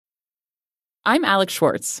I'm Alex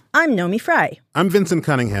Schwartz. I'm Nomi Fry. I'm Vincent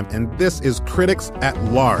Cunningham, and this is Critics at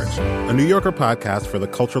Large, a New Yorker podcast for the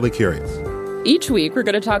culturally curious. Each week, we're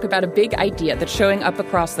going to talk about a big idea that's showing up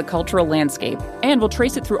across the cultural landscape, and we'll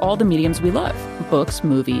trace it through all the mediums we love. Books,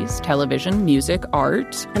 movies, television, music,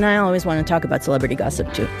 art. And I always want to talk about celebrity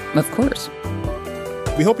gossip, too. Of course.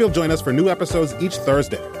 We hope you'll join us for new episodes each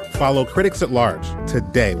Thursday. Follow Critics at Large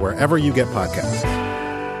today, wherever you get podcasts.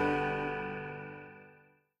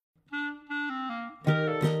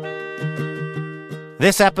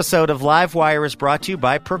 This episode of Livewire is brought to you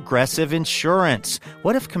by Progressive Insurance.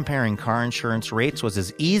 What if comparing car insurance rates was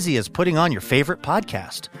as easy as putting on your favorite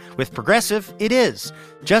podcast? With Progressive, it is.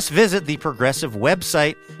 Just visit the Progressive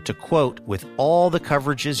website to quote with all the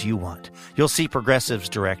coverages you want. You'll see Progressive's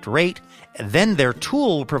direct rate, and then their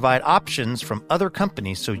tool will provide options from other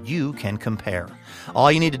companies so you can compare.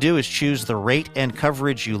 All you need to do is choose the rate and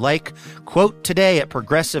coverage you like. Quote today at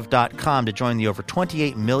Progressive.com to join the over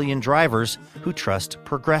 28 million drivers who trust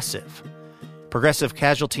Progressive. Progressive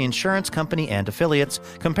Casualty Insurance Company and affiliates.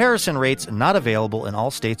 Comparison rates not available in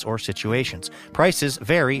all states or situations. Prices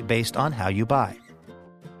vary based on how you buy.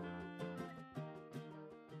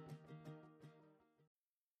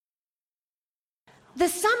 The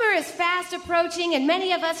summer is fast approaching, and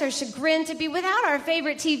many of us are chagrined to be without our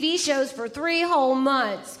favorite TV shows for 3 whole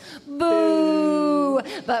months. Boo!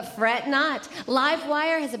 But fret not.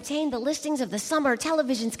 Livewire has obtained the listings of the summer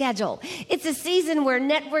television schedule. It's a season where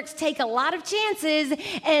networks take a lot of chances,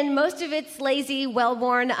 and most of it's lazy,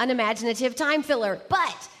 well-worn, unimaginative time filler.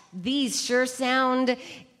 But these sure sound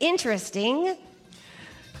interesting.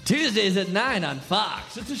 Tuesdays at 9 on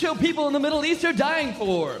Fox. It's a show people in the Middle East are dying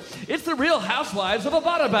for. It's the Real Housewives of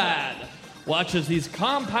Abbottabad. Watch as these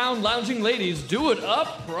compound lounging ladies do it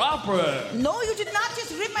up proper. No, you did not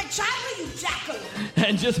just rip my child, you jackal.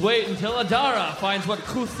 And just wait until Adara finds what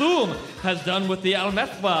Kuthum has done with the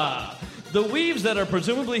Al-Methwa. The weaves that are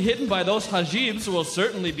presumably hidden by those hajibs will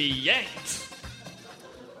certainly be yanked.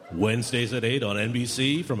 Wednesdays at 8 on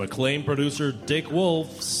NBC from acclaimed producer Dick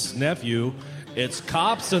Wolf's nephew. It's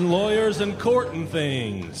Cops and Lawyers and Courtin'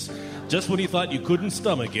 Things. Just when you thought you couldn't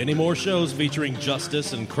stomach any more shows featuring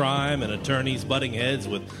justice and crime and attorneys butting heads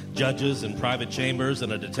with judges in private chambers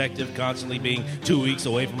and a detective constantly being 2 weeks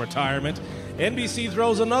away from retirement, NBC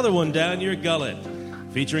throws another one down your gullet,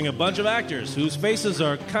 featuring a bunch of actors whose faces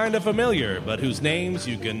are kind of familiar, but whose names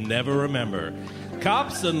you can never remember.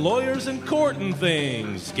 Cops and Lawyers and Courtin'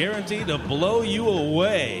 Things, guaranteed to blow you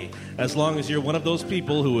away, as long as you're one of those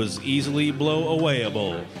people who is easily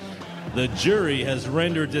blow-awayable. The jury has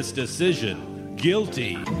rendered its decision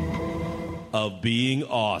guilty of being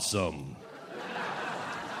awesome.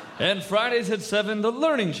 And Fridays at 7, the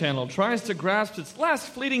Learning Channel tries to grasp its last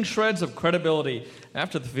fleeting shreds of credibility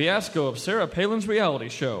after the fiasco of Sarah Palin's reality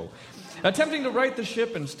show. Attempting to right the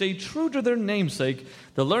ship and stay true to their namesake,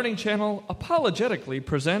 the Learning Channel apologetically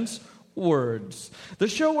presents Words, the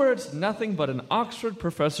show where it's nothing but an Oxford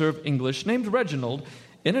professor of English named Reginald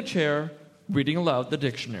in a chair reading aloud the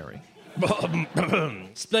dictionary.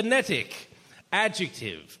 Splenetic,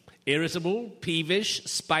 adjective, irritable, peevish,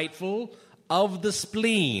 spiteful, of the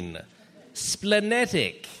spleen.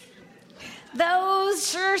 Splenetic.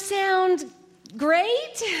 Those sure sound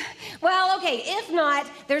great. Well, okay, if not,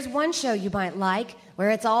 there's one show you might like where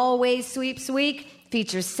it's always sweeps week,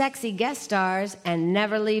 features sexy guest stars, and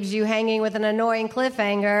never leaves you hanging with an annoying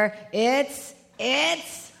cliffhanger. It's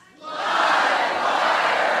Livewire!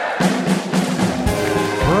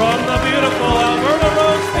 From the beautiful Alberta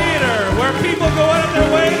Rose Theater, where people go out of their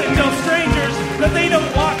way to tell strangers that they don't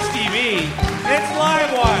watch TV, it's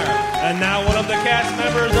Livewire. And now one of the cast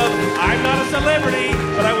members of I'm Not a Celebrity,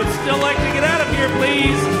 but I would still like to get out of here,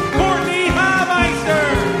 please, Courtney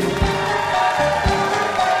Hameister.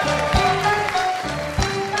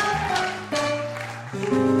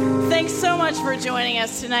 Thanks so much for joining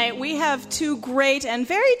us tonight. We have 2 great and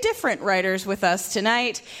very different writers with us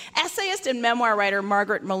tonight. Essayist and memoir writer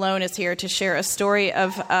Margaret Malone is here to share a story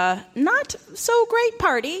of a not-so-great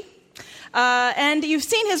party. And you've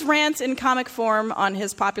seen his rants in comic form on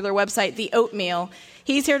his popular website, The Oatmeal.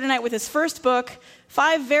 He's here tonight with his first book,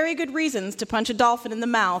 5 Very Good Reasons to Punch a Dolphin in the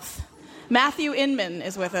Mouth. Matthew Inman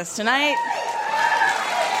is with us tonight.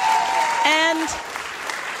 And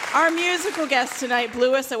our musical guests tonight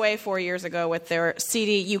blew us away 4 years ago with their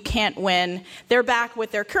CD, You Can't Win. They're back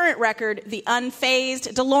with their current record, The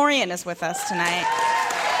Unfazed. DeLorean is with us tonight.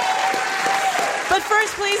 But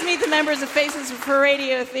first, please meet the members of Faces for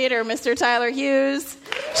Radio Theater, Mr. Tyler Hughes,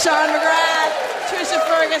 Sean McGrath, Trisha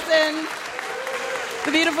Ferguson,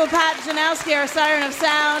 the beautiful Pat Janowski, our siren of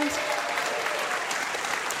sound,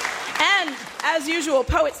 and As usual,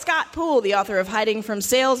 poet Scott Poole, the author of Hiding from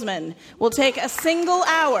Salesmen, will take a single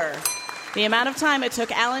hour, the amount of time it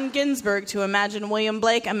took Allen Ginsberg to imagine William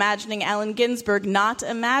Blake imagining Allen Ginsberg not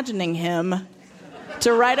imagining him,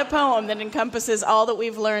 to write a poem that encompasses all that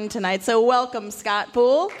we've learned tonight. So welcome, Scott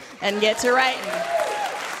Poole, and get to writing.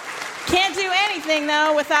 Can't do anything,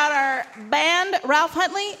 though, without our band, Ralph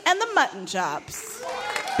Huntley and the Mutton Chops.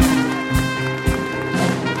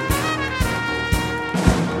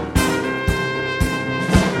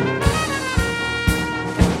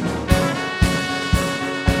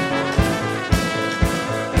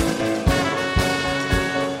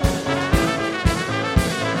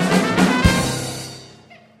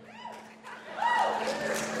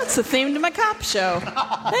 That's the theme to my cop show.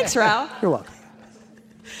 Thanks, Ralph. You're welcome.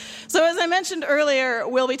 So as I mentioned earlier,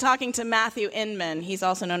 we'll be talking to Matthew Inman. He's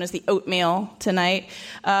also known as the Oatmeal tonight.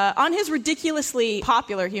 On his ridiculously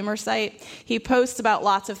popular humor site, he posts about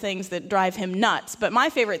lots of things that drive him nuts. But my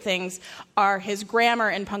favorite things are his grammar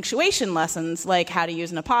and punctuation lessons, like how to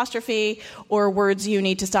use an apostrophe, or words you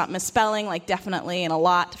need to stop misspelling, like definitely and a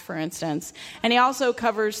lot, for instance. And he also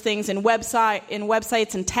covers things in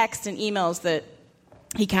websites and text and emails that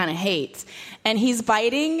he kind of hates. And he's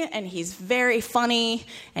biting, and he's very funny,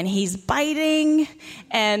 and he's biting.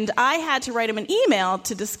 And I had to write him an email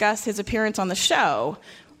to discuss his appearance on the show,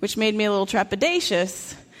 which made me a little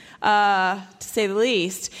trepidatious, to say the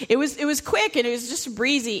least. It was quick, and it was just a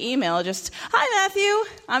breezy email. Just, hi,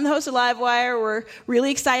 Matthew. I'm the host of Livewire. We're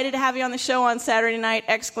really excited to have you on the show on Saturday night, !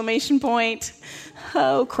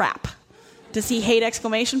 Oh, crap. Does he hate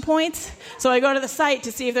exclamation points? So I go to the site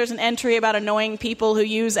to see if there's an entry about annoying people who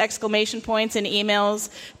use exclamation points in emails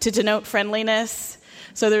to denote friendliness.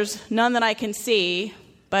 So there's none that I can see.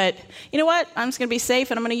 But you know what? I'm just going to be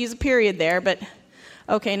safe, and I'm going to use a period there. But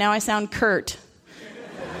okay, now I sound curt.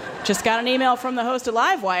 Just got an email from the host of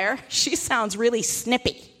Livewire. She sounds really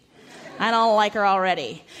snippy. I don't like her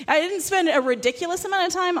already. I didn't spend a ridiculous amount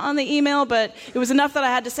of time on the email, but it was enough that I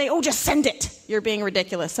had to say, oh, just send it. You're being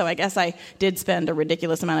ridiculous. So I guess I did spend a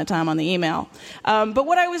ridiculous amount of time on the email. But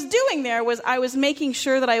what I was doing there was I was making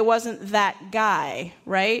sure that I wasn't that guy,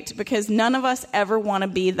 right? Because none of us ever want to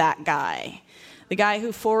be that guy. The guy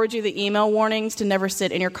who forwards you the email warnings to never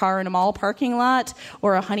sit in your car in a mall parking lot,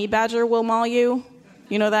 or a honey badger will maul you.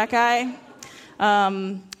 You know that guy?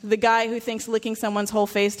 The guy who thinks licking someone's whole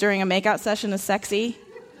face during a makeout session is sexy.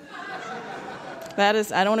 I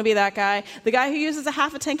don't want to be that guy. The guy who uses a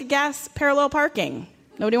half a tank of gas parallel parking.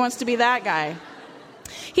 Nobody wants to be that guy.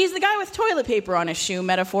 He's the guy with toilet paper on his shoe,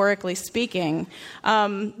 metaphorically speaking.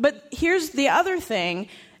 But here's the other thing.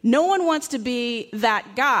 No one wants to be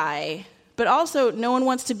that guy, but also no one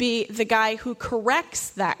wants to be the guy who corrects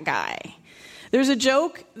that guy. There's a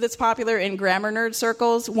joke that's popular in grammar nerd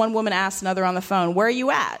circles. One woman asks another on the phone, where are you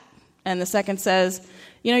at? And the second says,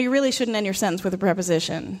 you know, you really shouldn't end your sentence with a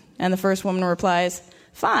preposition. And the first woman replies,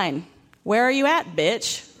 fine. Where are you at,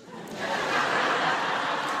 bitch?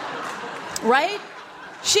 Right?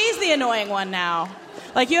 She's the annoying one now.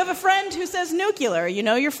 Like, you have a friend who says nuclear. You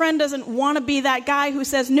know, your friend doesn't want to be that guy who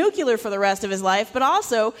says nuclear for the rest of his life, but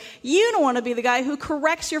also, you don't want to be the guy who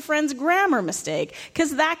corrects your friend's grammar mistake,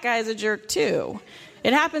 because that guy's a jerk too.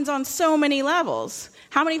 It happens on so many levels.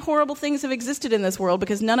 How many horrible things have existed in this world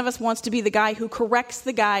because none of us wants to be the guy who corrects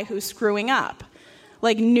the guy who's screwing up?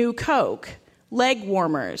 Like New Coke, leg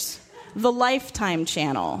warmers, the Lifetime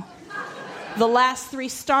Channel, the last 3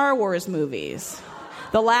 Star Wars movies,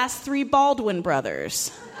 the last 3 Baldwin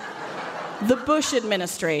brothers, the Bush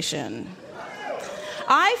administration.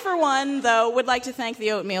 I, for one, though, would like to thank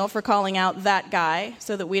the Oatmeal for calling out that guy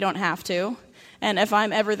so that we don't have to. And if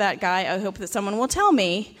I'm ever that guy, I hope that someone will tell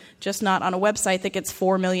me, just not on a website that gets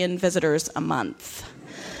 4 million visitors a month.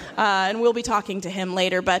 And we'll be talking to him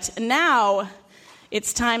later. But now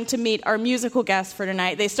it's time to meet our musical guests for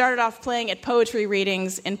tonight. They started off playing at poetry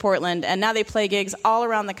readings in Portland, and now they play gigs all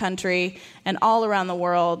around the country and all around the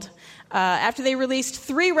world. After they released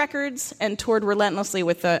 3 records and toured relentlessly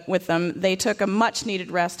with them, they took a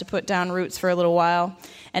much-needed rest to put down roots for a little while.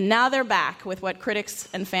 And now they're back with what critics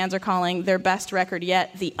and fans are calling their best record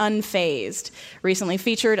yet, The Unfazed, recently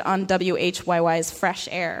featured on WHYY's Fresh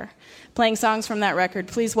Air. Playing songs from that record,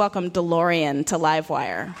 please welcome DeLorean to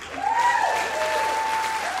Livewire.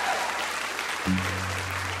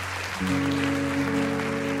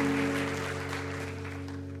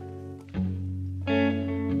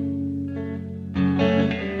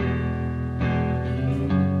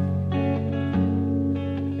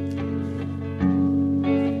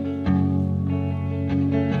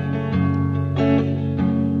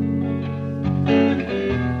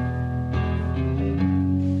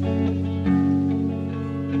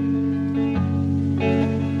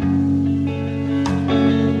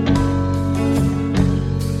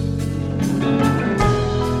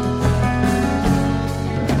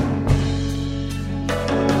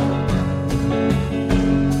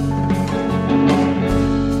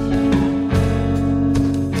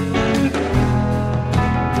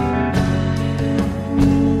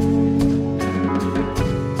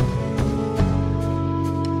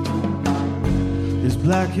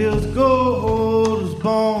 Hills gold was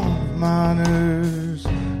born of miners'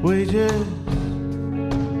 wages.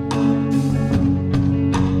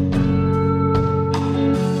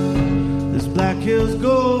 This Black Hills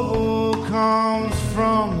gold comes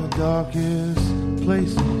from the darkest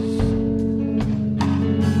places.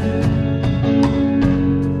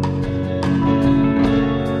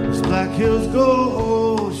 This Black Hills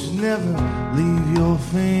gold should never leave your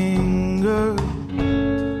finger.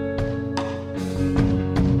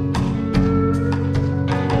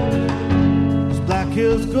 This Black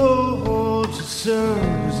Hills gold should serve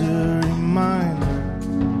as a reminder.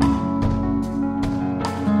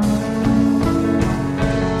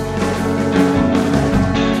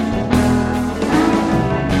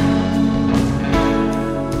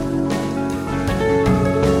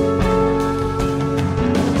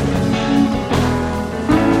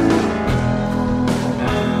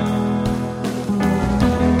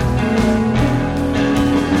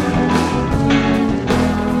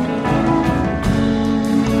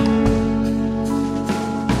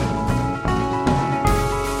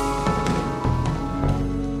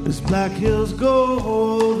 Black Hills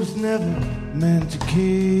gold was never meant to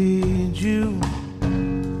cage you.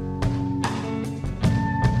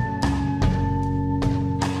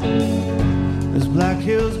 This Black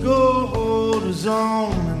Hills gold was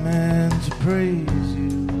only meant to praise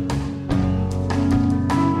you.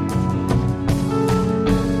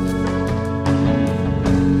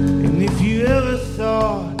 And if you ever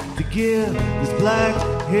thought to give this Black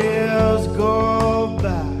Hills gold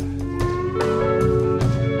back,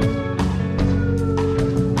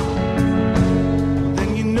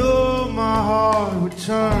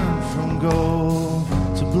 turn from gold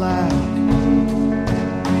to black.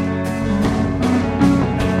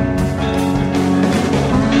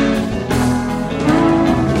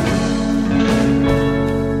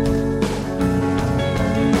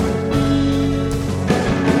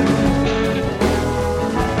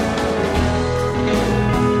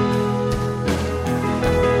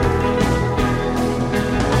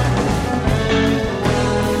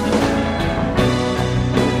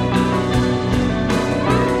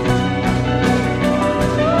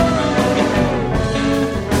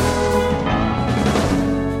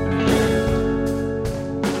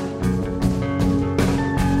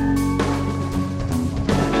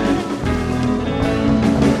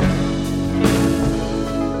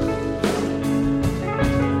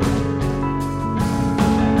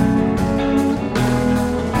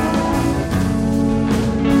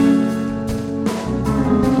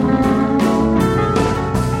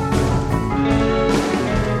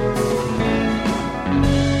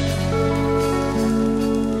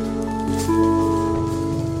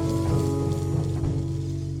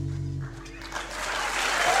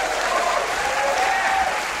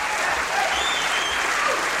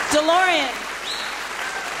 DeLorean.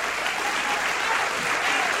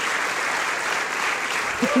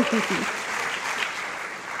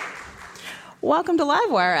 Welcome to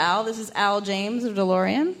Livewire, Al. This is Al James of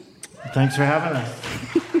DeLorean. Thanks for having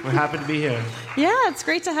us. We're happy to be here. Yeah, it's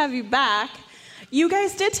great to have you back. You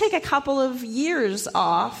guys did take a couple of years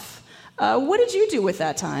off. What did you do with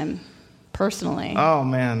that time, personally? Oh,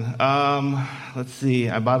 man. Let's see.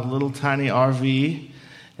 I bought a little tiny RV,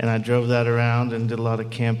 and I drove that around and did a lot of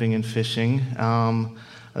camping and fishing. I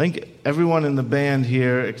think everyone in the band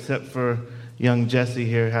here, except for young Jesse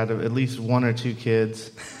here, had at least one or two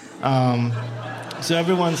kids. So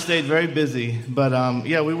everyone stayed very busy. But,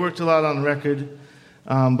 yeah, we worked a lot on the record.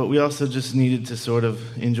 But we also just needed to sort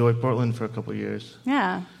of enjoy Portland for a couple of years.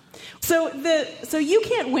 Yeah. So You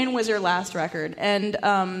Can't Win was your last record, and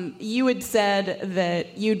you had said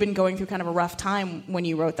that you'd been going through kind of a rough time when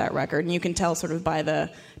you wrote that record, and you can tell sort of by the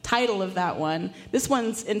title of that one. This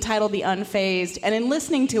one's entitled The Unfazed, and in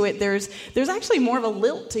listening to it, there's actually more of a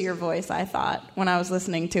lilt to your voice, I thought, when I was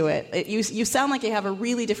listening to it. You sound like you have a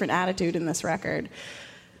really different attitude in this record.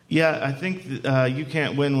 Yeah, I think You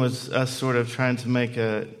Can't Win was us sort of trying to make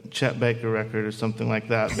a Chet Baker record or something like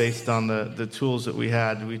that based on the tools that we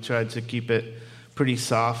had. We tried to keep it pretty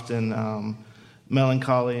soft and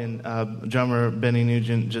melancholy, and drummer Benny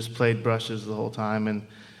Nugent just played brushes the whole time, and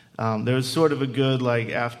there was sort of a good like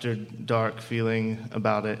after dark feeling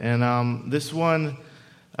about it. And this one,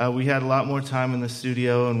 we had a lot more time in the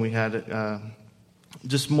studio, and we had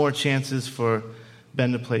just more chances for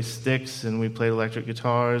Ben to play sticks, and we played electric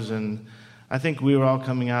guitars, and I think we were all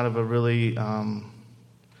coming out of a really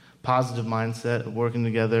positive mindset of working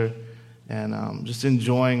together and just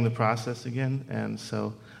enjoying the process again, and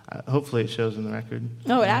so hopefully it shows in the record.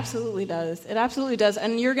 Oh, it absolutely does. It absolutely does.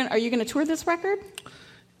 And are you gonna tour this record?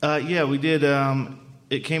 Yeah, we did.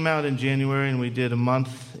 it came out in January, and we did a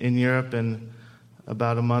month in Europe and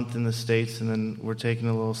about a month in the States, and then we're taking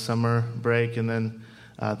a little summer break, and then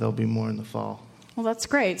there'll be more in the fall. Well, that's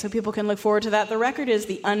great. So people can look forward to that. The record is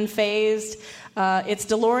The Unfazed. It's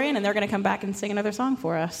DeLorean, and they're going to come back and sing another song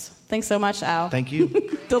for us. Thanks so much, Al. Thank you.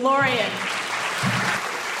 DeLorean.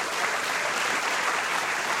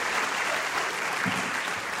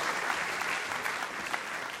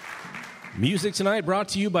 Music tonight brought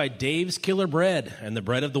to you by Dave's Killer Bread, and the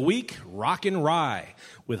bread of the week, Rockin' Rye.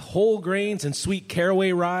 With whole grains and sweet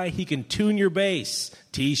caraway rye, he can tune your bass,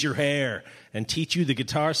 tease your hair, and teach you the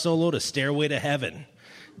guitar solo to Stairway to Heaven.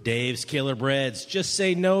 Dave's Killer Breads, just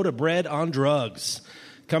say no to bread on drugs.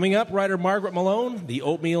 Coming up, writer Margaret Malone, the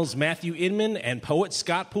Oatmeal's Matthew Inman, and poet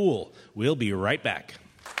Scott Poole. We'll be right back.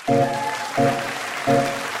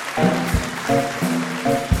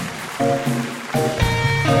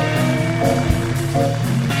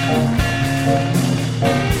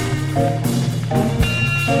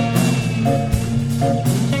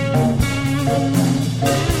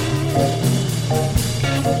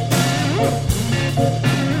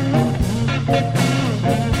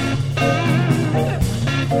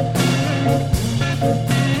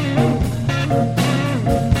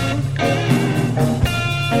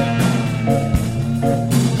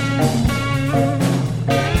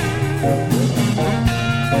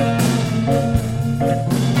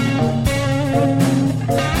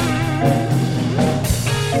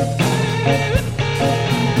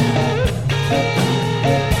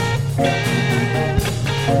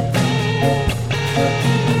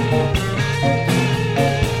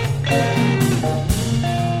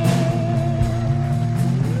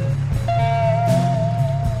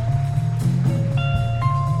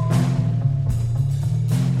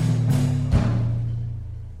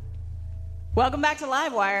 Welcome back to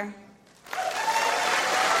Livewire.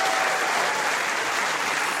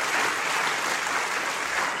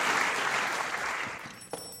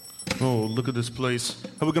 Oh, look at this place.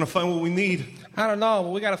 How are we going to find what we need? I don't know,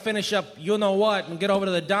 but we got to finish up you-know-what and get over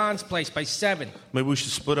to the Don's place by 7. Maybe we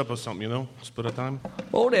should split up or something, you know? Split our time?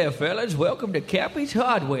 Oh there, fellas. Welcome to Cappy's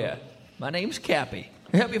Hardware. My name's Cappy.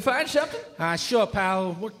 Help you find something? Sure,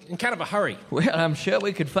 pal. We're in kind of a hurry. Well, I'm sure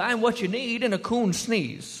we could find what you need in a coon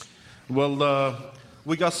sneeze. Well,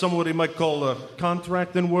 we got some what they might call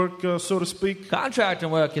contracting work, so to speak.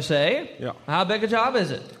 Contracting work, you say? Yeah. How big a job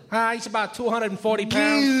is it? It's about 240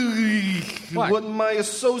 pounds. What my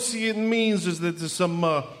associate means is that there's some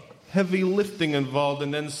heavy lifting involved,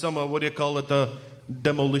 and then some,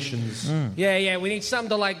 demolitions. Yeah, we need something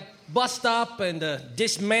to, bust up and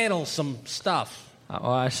dismantle some stuff.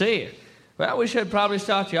 Oh, I see. Well, we should probably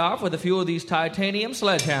start you off with a few of these titanium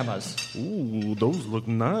sledgehammers. Ooh, those look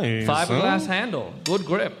nice. Fiberglass handle, good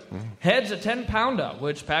grip. Head's a 10-pounder,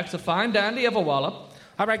 which packs a fine dandy of a wallop.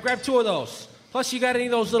 All right, grab 2 of those. Plus, you got any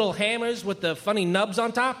of those little hammers with the funny nubs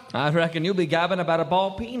on top? I reckon you'll be gabbing about a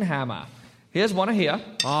ball-peen hammer. Here's one here.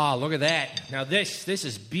 Oh, look at that. Now, this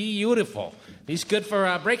is beautiful. These good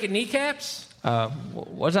for breaking kneecaps?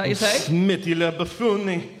 What's that you say? Smitty la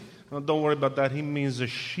buffoonie. Oh, don't worry about that. He means a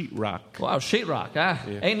sheetrock. Wow, sheetrock, huh?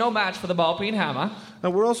 Yeah. Ain't no match for the ball-peen hammer.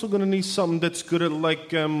 Now, we're also going to need something that's good at,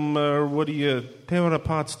 tearing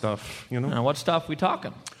apart stuff, you know? Now, what stuff we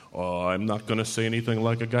talking? I'm not going to say anything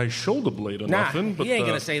like a guy's shoulder blade or nothing. But, he ain't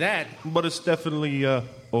going to say that. But it's definitely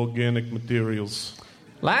organic materials.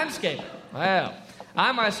 Landscape. Well,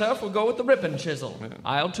 I myself will go with the rip and chisel. Yeah.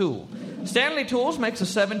 Aisle 2. Stanley Tools makes a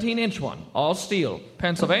 17-inch one. All steel.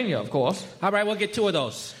 Pennsylvania, of course. All right, we'll get 2 of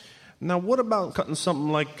those. Now, what about cutting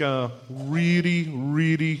something really,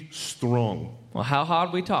 really strong? Well, how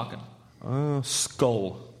hard we talking?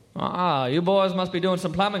 Skull. You boys must be doing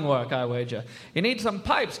some plumbing work, I wager. You need some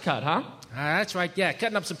pipes cut, huh? That's right, yeah,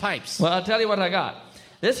 cutting up some pipes. Well, I'll tell you what I got.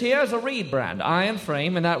 This here is a Reed brand, iron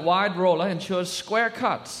frame, and that wide roller ensures square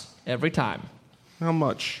cuts every time. How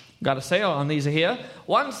much? Got a sale on these here,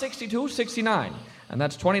 $162.69, and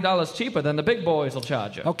that's $20 cheaper than the big boys will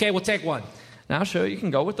charge you. Okay, we'll take one. Now, sure, you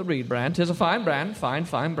can go with the Reed brand. 'Tis a fine brand, fine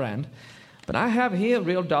brand. But I have here a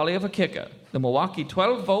real dolly of a kicker. The Milwaukee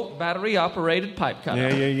 12-volt battery-operated pipe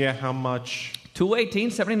cutter. Yeah. How much?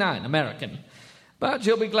 $218.79, American. But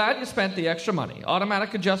you'll be glad you spent the extra money.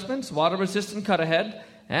 Automatic adjustments, water-resistant cutter head,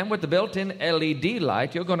 and with the built-in LED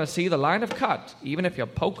light, you're going to see the line of cut, even if you're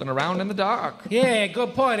poking around in the dark. Yeah,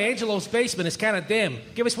 good point. Angelo's basement is kind of dim.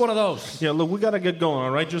 Give us one of those. Yeah, look, we got to get going,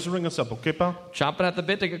 all right? Just ring us up, okay, pal? Chomping at the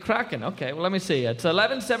bit to get cracking. Okay, well, let me see. It's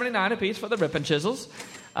 $11.79 a piece for the rip and chisels,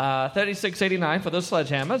 $36.89 for the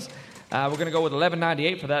sledgehammers. We're going to go with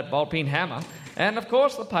 $11.98 for that ball-peen hammer. And, of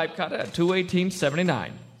course, the pipe cutter at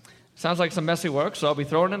 $218.79. Sounds like some messy work, so I'll be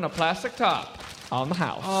throwing in a plastic top. on the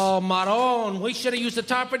house. Oh, Maron, we should have used the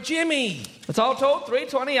top for Jimmy. It's all told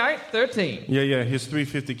 $328.13. Yeah, here's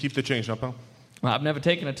 $3.50. Keep the change, huh, pal? Well, I've never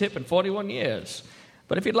taken a tip in 41 years.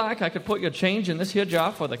 But if you'd like, I could put your change in this here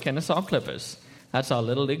jar for the Kennesaw Clippers. That's our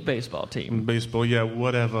Little League Baseball team. Baseball, yeah,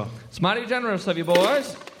 whatever. It's mighty generous of you,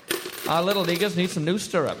 boys. Our little leaguers need some new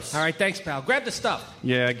stirrups. All right, thanks, pal. Grab the stuff.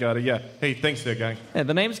 Yeah, I got it, yeah. Hey, thanks there, guy. Hey,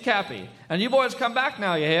 the name's Cappy. And you boys come back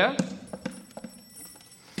now, you hear?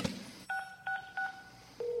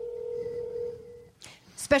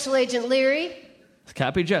 Special Agent Leary? It's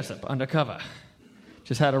Cappy Jessup, undercover.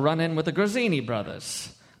 Just had a run-in with the Grazzini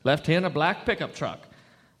brothers. Left here in a black pickup truck.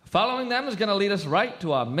 Following them is going to lead us right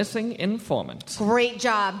to our missing informant. Great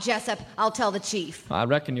job, Jessup. I'll tell the chief. I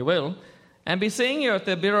reckon you will. And be seeing you at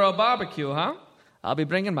the Bureau Barbecue, huh? I'll be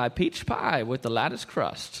bringing my peach pie with the lattice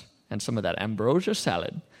crust and some of that ambrosia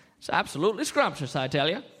salad. It's absolutely scrumptious, I tell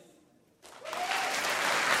you.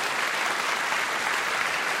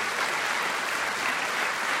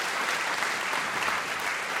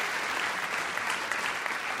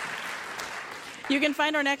 You can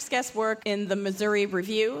find our next guest's work in the Missouri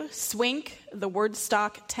Review, Swink, the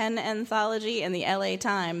Wordstock 10 Anthology, and the LA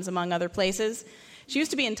Times, among other places. She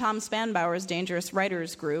used to be in Tom Spanbauer's Dangerous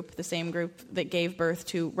Writers Group, the same group that gave birth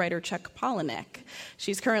to writer Chuck Palahniuk.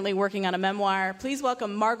 She's currently working on a memoir. Please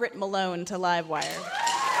welcome Margaret Malone to Livewire.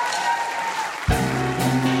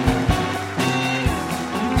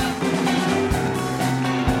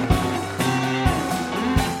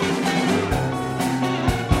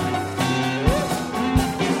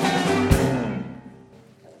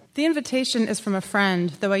 The invitation is from a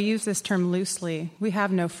friend, though I use this term loosely. We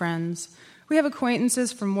have no friends. We have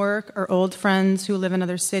acquaintances from work or old friends who live in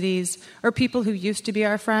other cities, or people who used to be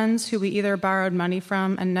our friends who we either borrowed money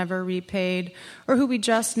from and never repaid, or who we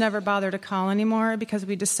just never bother to call anymore because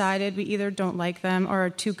we decided we either don't like them or are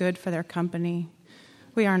too good for their company.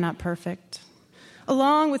 We are not perfect.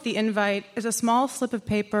 Along with the invite is a small slip of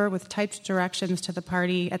paper with typed directions to the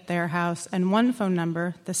party at their house and one phone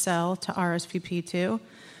number, the cell, to RSVP to,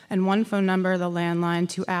 and one phone number, the landline,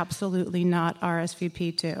 to absolutely not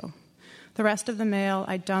RSVP to. The rest of the mail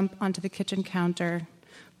I dump onto the kitchen counter.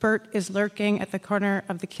 Bert is lurking at the corner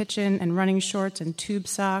of the kitchen in running shorts and tube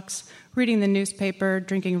socks, reading the newspaper,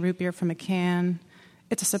 drinking root beer from a can.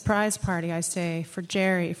 It's a surprise party, I say, for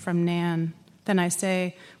Jerry from Nan. Then I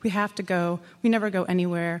say, we have to go. We never go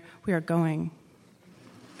anywhere. We are going.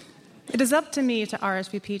 It is up to me to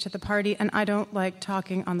RSVP to the party, and I don't like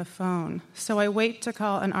talking on the phone. So I wait to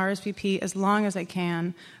call an RSVP as long as I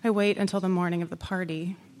can. I wait until the morning of the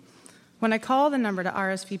party. When I call the number to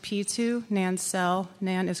RSVP to, Nan's cell,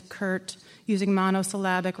 Nan is curt, using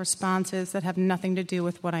monosyllabic responses that have nothing to do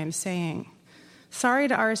with what I am saying. Sorry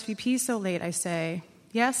to RSVP so late, I say.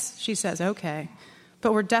 Yes, she says, okay.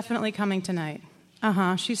 But we're definitely coming tonight.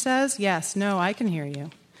 Uh-huh, she says. Yes, no, I can hear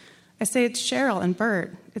you. I say, it's Cheryl and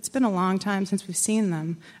Bert. It's been a long time since we've seen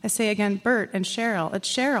them. I say again, Bert and Cheryl. It's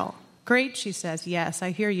Cheryl. Great, she says. Yes,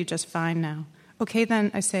 I hear you just fine now. Okay,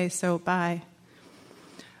 then, I say, so bye.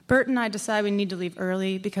 Bert and I decide we need to leave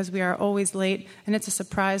early because we are always late, and it's a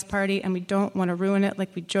surprise party, and we don't want to ruin it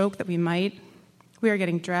like we joke that we might. We are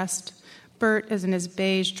getting dressed. Bert is in his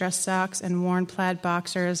beige dress socks and worn plaid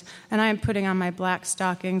boxers, and I am putting on my black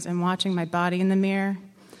stockings and watching my body in the mirror.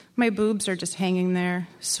 My boobs are just hanging there,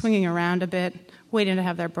 swinging around a bit, waiting to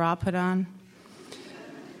have their bra put on.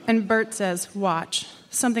 And Bert says, watch.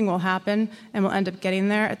 Something will happen, and we'll end up getting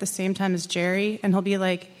there at the same time as Jerry, and he'll be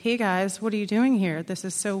like, hey guys, what are you doing here? This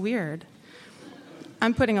is so weird.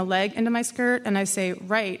 I'm putting a leg into my skirt, and I say,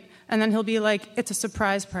 right. And then he'll be like, it's a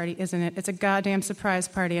surprise party, isn't it? It's a goddamn surprise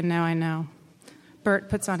party, and now I know. Bert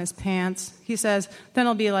puts on his pants. He says, then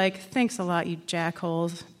he'll be like, thanks a lot, you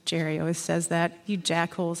jackholes. Jerry always says that. You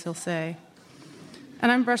jackholes, he'll say.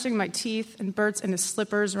 And I'm brushing my teeth, and Bert's in his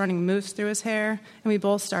slippers running moose through his hair, and we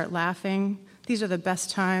both start laughing. These are the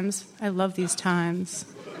best times. I love these times.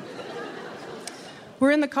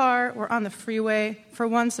 We're in the car. We're on the freeway. For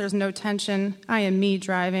once, there's no tension. I am me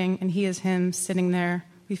driving, and he is him sitting there.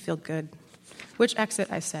 We feel good. Which exit,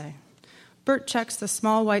 I say. Bert checks the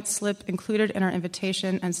small white slip included in our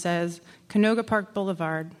invitation and says, Canoga Park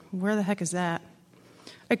Boulevard. Where the heck is that?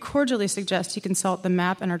 I cordially suggest he consult the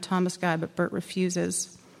map and our Thomas guide, but Bert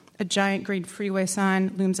refuses. A giant green freeway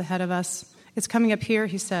sign looms ahead of us. It's coming up here,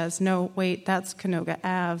 he says. No, wait, that's Canoga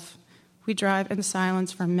Ave. We drive in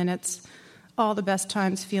silence for minutes, all the best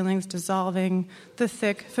times feelings dissolving. The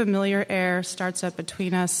thick, familiar air starts up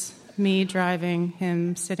between us, me driving,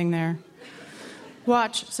 him sitting there.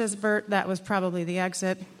 Watch, says Bert, that was probably the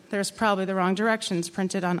exit. There's probably the wrong directions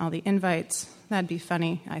printed on all the invites. That'd be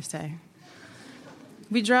funny, I say.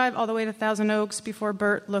 We drive all the way to Thousand Oaks before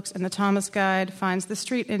Bert looks in the Thomas Guide, finds the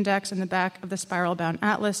street index in the back of the spiral-bound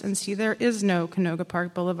atlas, and see there is no Canoga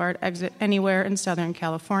Park Boulevard exit anywhere in Southern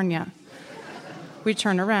California. We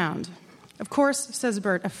turn around. Of course, says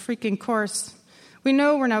Bert, a freaking course. We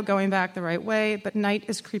know we're now going back the right way, but night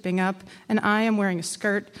is creeping up, and I am wearing a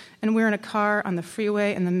skirt, and we're in a car on the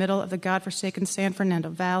freeway in the middle of the godforsaken San Fernando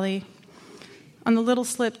Valley. On the little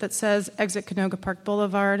slip that says Exit Canoga Park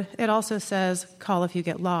Boulevard, it also says, call if you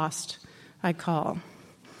get lost. I call.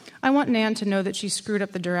 I want Nan to know that she screwed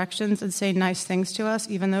up the directions and say nice things to us,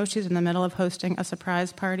 even though she's in the middle of hosting a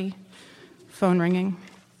surprise party. Phone ringing.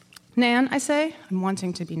 Nan, I say, I'm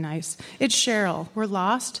wanting to be nice. It's Cheryl. We're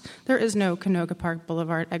lost. There is no Canoga Park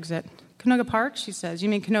Boulevard exit. Canoga Park, she says. You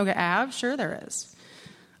mean Canoga Ave? Sure there is.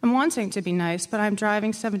 I'm wanting to be nice, but I'm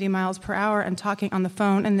driving 70 miles per hour and talking on the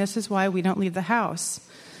phone, and this is why we don't leave the house.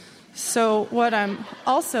 So what I'm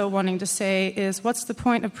also wanting to say is, what's the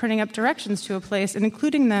point of printing up directions to a place and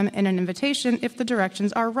including them in an invitation if the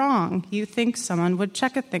directions are wrong? You think someone would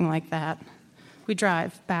check a thing like that. We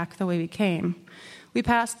drive back the way we came. We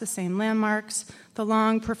pass the same landmarks, the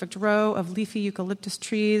long, perfect row of leafy eucalyptus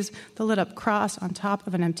trees, the lit-up cross on top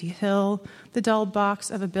of an empty hill, the dull box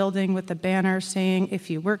of a building with the banner saying, if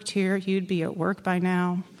you worked here, you'd be at work by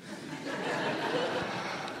now.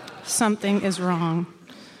 Something is wrong.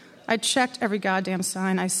 I checked every goddamn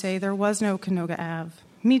sign. I say, there was no Canoga Ave.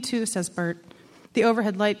 Me too, says Bert. The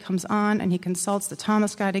overhead light comes on, and he consults the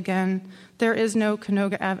Thomas Guide again. There is no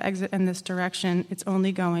Canoga Ave exit in this direction. It's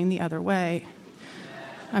only going the other way.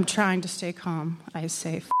 I'm trying to stay calm. I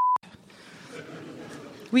say,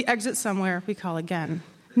 We exit somewhere. We call again.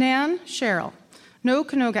 Nan, Cheryl. No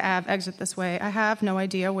Canoga Ave exit this way. I have no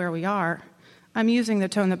idea where we are. I'm using the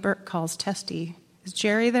tone that Bert calls testy. Is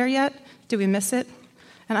Jerry there yet? Did we miss it?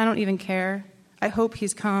 And I don't even care. I hope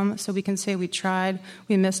he's come so we can say we tried,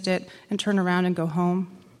 we missed it, and turn around and go home.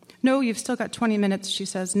 No, you've still got 20 minutes, she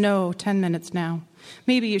says. No, 10 minutes now.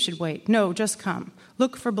 Maybe you should wait. No, just come.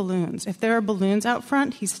 Look for balloons. If there are balloons out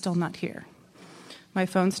front, he's still not here. My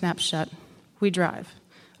phone snaps shut. We drive.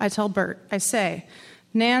 I tell Bert, I say,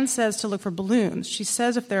 Nan says to look for balloons. She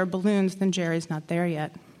says if there are balloons, then Jerry's not there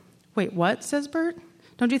yet. Wait, what? Says Bert.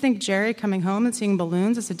 Don't you think Jerry coming home and seeing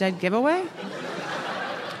balloons is a dead giveaway?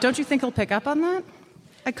 Don't you think he'll pick up on that?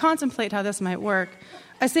 I contemplate how this might work.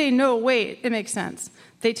 I say, no, wait, it makes sense.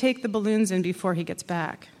 They take the balloons in before he gets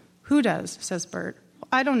back. Who does? Says Bert.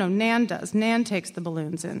 I don't know, Nan does. Nan takes the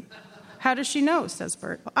balloons in. How does she know? Says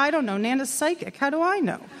Bert. I don't know, Nan is psychic. How do I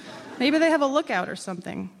know? Maybe they have a lookout or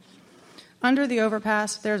something. Under the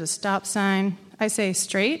overpass, there's a stop sign. I say,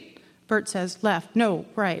 straight? Bert says, left. No,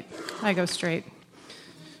 right. I go straight.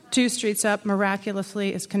 2 streets up,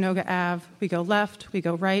 miraculously, is Canoga Ave. We go left, we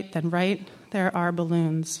go right, then right. There are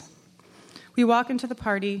balloons. We walk into the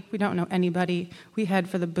party. We don't know anybody. We head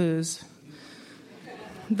for the booze.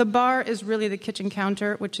 The bar is really the kitchen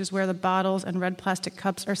counter, which is where the bottles and red plastic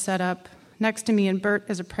cups are set up. Next to me and Bert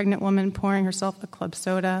is a pregnant woman pouring herself a club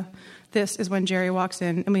soda. This is when Jerry walks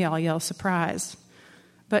in, and we all yell, surprise.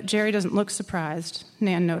 But Jerry doesn't look surprised.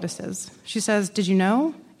 Nan notices. She says, did you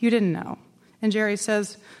know? You didn't know. And Jerry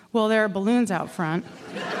says, well, there are balloons out front.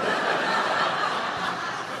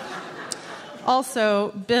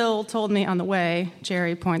 Also, Bill told me on the way.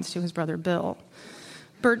 Jerry points to his brother Bill.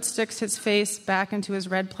 Bert sticks his face back into his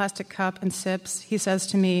red plastic cup and sips. He says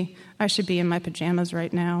to me, I should be in my pajamas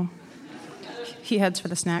right now. He heads for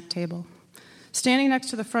the snack table. Standing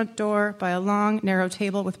next to the front door by a long, narrow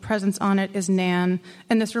table with presents on it is Nan,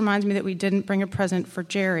 and this reminds me that we didn't bring a present for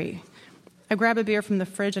Jerry. I grab a beer from the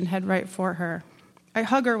fridge and head right for her. I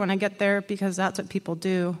hug her when I get there because that's what people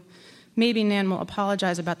do. Maybe Nan will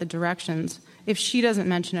apologize about the directions. If she doesn't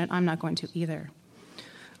mention it, I'm not going to either.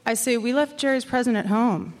 I say, we left Jerry's present at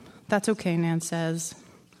home. That's okay, Nan says.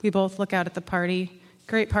 We both look out at the party.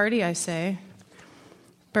 Great party, I say.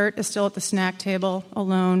 Bert is still at the snack table,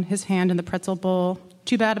 alone, his hand in the pretzel bowl.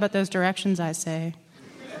 Too bad about those directions, I say.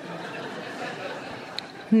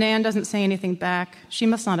 Nan doesn't say anything back. She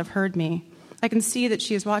must not have heard me. I can see that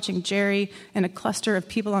she is watching Jerry and a cluster of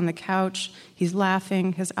people on the couch. He's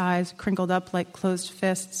laughing, his eyes crinkled up like closed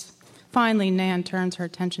fists. Finally, Nan turns her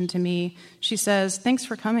attention to me. She says, thanks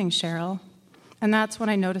for coming, Cheryl. And that's when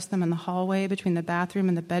I notice them in the hallway between the bathroom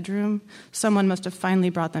and the bedroom. Someone must have finally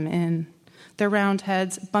brought them in. Their round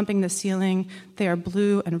heads bumping the ceiling. They are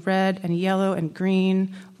blue and red and yellow and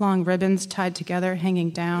green, long ribbons tied together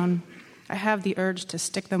hanging down. I have the urge to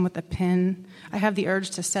stick them with a pin. I have the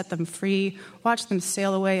urge to set them free, watch them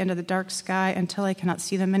sail away into the dark sky until I cannot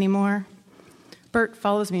see them anymore. Bert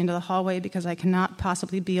follows me into the hallway because I cannot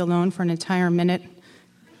possibly be alone for an entire minute.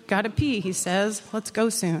 Gotta pee, he says. Let's go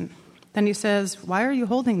soon. Then he says, why are you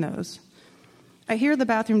holding those? I hear the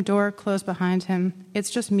bathroom door close behind him. It's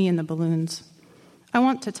just me and the balloons. I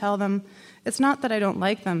want to tell them, it's not that I don't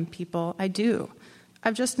like them, people. I do.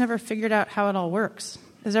 I've just never figured out how it all works.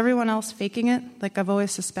 Is everyone else faking it, like I've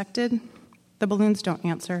always suspected? The balloons don't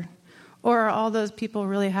answer. Or are all those people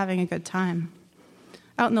really having a good time?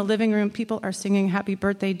 Out in the living room, people are singing Happy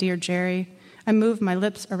Birthday, Dear Jerry. I move my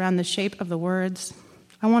lips around the shape of the words.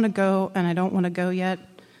 I want to go, and I don't want to go yet.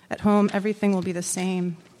 At home, everything will be the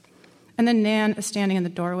same. And then Nan is standing in the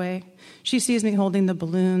doorway. She sees me holding the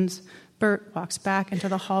balloons. Bert walks back into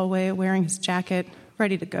the hallway wearing his jacket,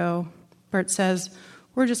 ready to go. Bert says,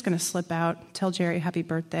 we're just going to slip out, tell Jerry happy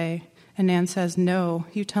birthday. And Nan says, no,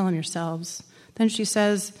 you tell him yourselves. Then she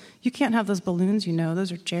says, you can't have those balloons, you know,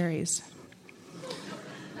 those are Jerry's.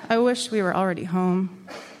 I wish we were already home.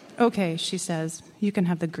 Okay, she says, you can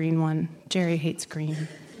have the green one. Jerry hates green.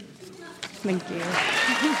 Thank you.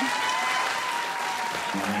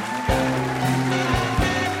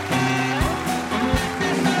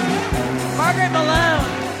 Margaret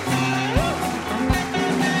Malone.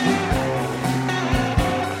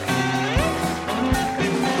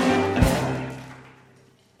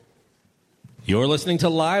 You're listening to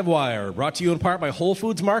Livewire, brought to you in part by Whole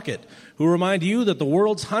Foods Market, who remind you that the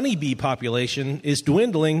world's honeybee population is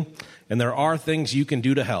dwindling, and there are things you can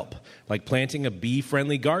do to help, like planting a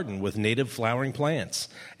bee-friendly garden with native flowering plants,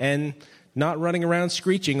 and not running around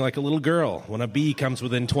screeching like a little girl when a bee comes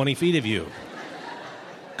within 20 feet of you.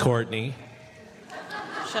 Courtney.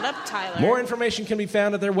 Shut up, Tyler. More information can be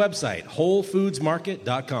found at their website,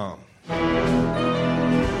 WholeFoodsMarket.com.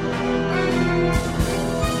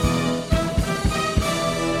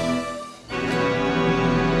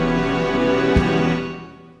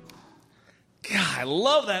 I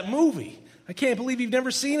love that movie. I can't believe you've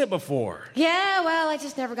never seen it before. Yeah, well, I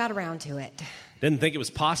just never got around to it. Didn't think it was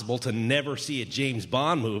possible to never see a James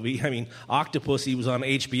Bond movie. I mean, Octopussy was on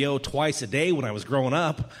HBO twice a day when I was growing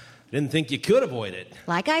up. Didn't think you could avoid it.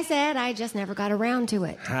 Like I said, I just never got around to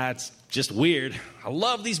it. That's just weird. I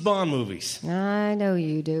love these Bond movies. I know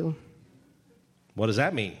you do. What does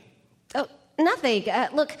that mean? Oh, nothing.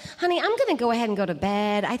 Look, honey, I'm going to go ahead and go to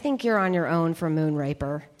bed. I think you're on your own for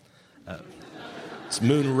Moonraper. It's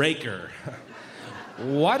Moonraker.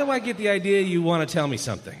 Why do I get the idea you want to tell me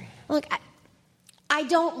something? Look, I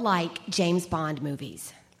don't like James Bond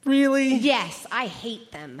movies. Really? Yes, I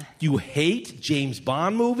hate them. You hate James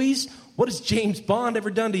Bond movies? What has James Bond ever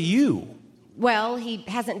done to you? Well, he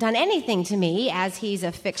hasn't done anything to me, as he's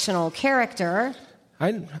a fictional character.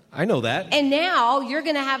 I know that. And now you're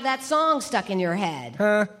going to have that song stuck in your head.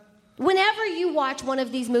 Huh? Whenever you watch one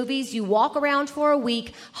of these movies, you walk around for a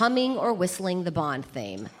week humming or whistling the Bond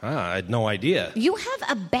theme. I had no idea. You have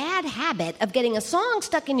a bad habit of getting a song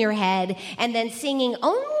stuck in your head and then singing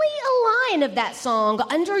only a line of that song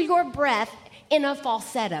under your breath in a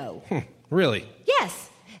falsetto. Really? Yes.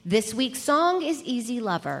 This week's song is Easy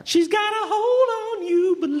Lover. She's got a hold on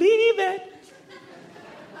you, believe it.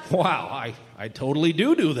 Wow, I totally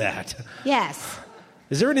do that. Yes.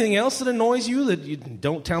 Is there anything else that annoys you that you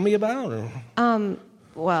don't tell me about? Or?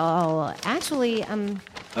 Well, actually,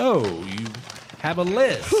 Oh, you have a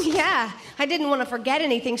list. Yeah, I didn't want to forget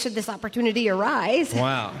anything should this opportunity arise.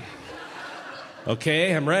 Wow.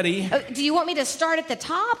 Okay, I'm ready. Do you want me to start at the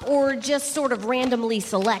top or just sort of randomly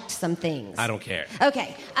select some things? I don't care.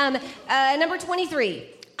 Okay, number 23.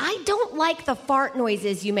 I don't like the fart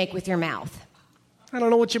noises you make with your mouth. I don't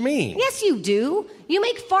know what you mean. Yes, you do. You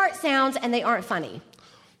make fart sounds and they aren't funny.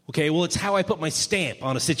 Okay, well, it's how I put my stamp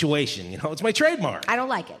on a situation. You know, it's my trademark. I don't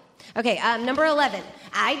like it. Okay, number 11.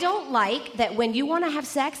 I don't like that when you want to have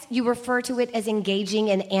sex, you refer to it as engaging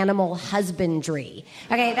in animal husbandry.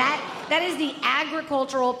 Okay, that is the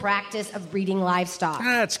agricultural practice of breeding livestock.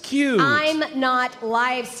 That's cute. I'm not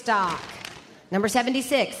livestock. Number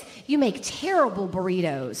 76. You make terrible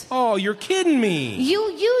burritos. Oh, you're kidding me.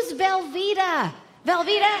 You use Velveeta.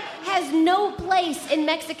 Velveeta has no place in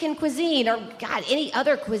Mexican cuisine, or, God, any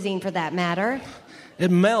other cuisine for that matter.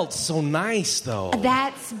 It melts so nice, though.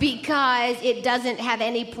 That's because it doesn't have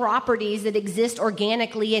any properties that exist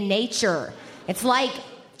organically in nature. It's like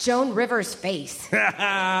Joan Rivers' face.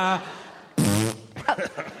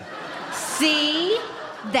 See?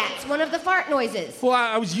 That's one of the fart noises. Well,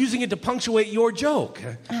 I was using it to punctuate your joke.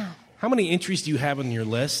 How many entries do you have on your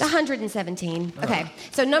list? 117. Okay.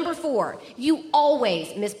 So number 4, you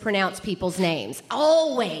always mispronounce people's names.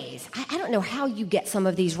 Always. I don't know how you get some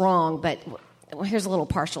of these wrong, but here's a little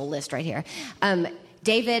partial list right here.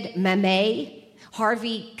 David Mamet,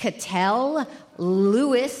 Harvey Keitel,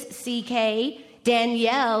 Louis C.K.,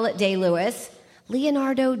 Danielle Day-Lewis,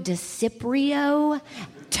 Leonardo DiCaprio,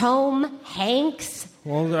 Tom Hanks.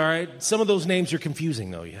 Well, all right. Some of those names are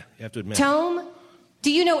confusing, though, you have to admit. Tome?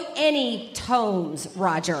 Do you know any Tomes,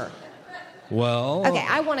 Roger? Well... Okay,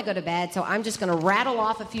 I want to go to bed, so I'm just going to rattle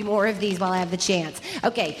off a few more of these while I have the chance.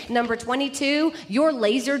 Okay, number 22, your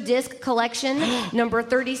Laserdisc collection. Number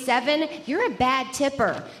 37, you're a bad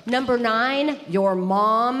tipper. Number 9, your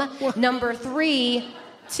mom. Number 3,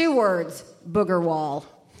 2 words, booger wall.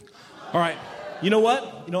 All right. You know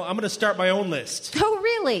what? I'm going to start my own list. Oh,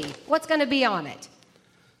 really? What's going to be on it?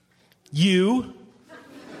 You.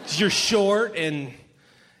 'Cause you're short and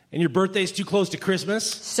your birthday's too close to Christmas.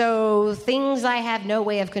 So, things I have no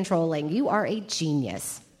way of controlling. You are a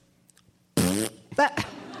genius.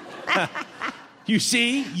 You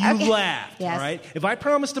see? You laughed, yes. all right? If I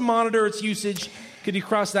promise to monitor its usage, could you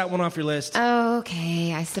cross that one off your list?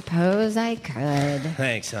 Okay, I suppose I could.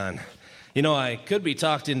 Thanks, hon. I could be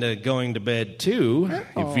talked into going to bed, too.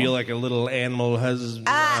 Oh. You feel like a little animal has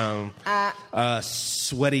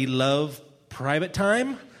sweaty love private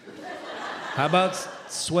time? How about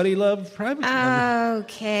sweaty love private time?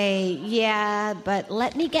 Okay, yeah, but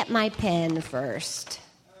let me get my pen first.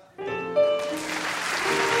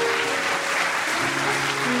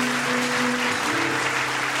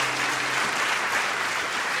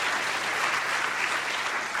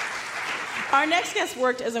 Our next guest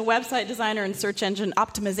worked as a website designer and search engine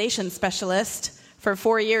optimization specialist for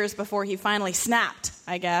 4 years before he finally snapped,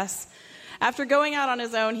 I guess. After going out on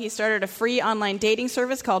his own, he started a free online dating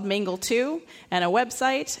service called Mingle2 and a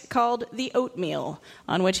website called The Oatmeal,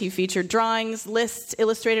 on which he featured drawings, lists,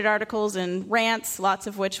 illustrated articles, and rants, lots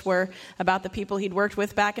of which were about the people he'd worked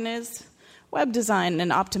with back in his web design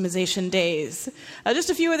and optimization days. Just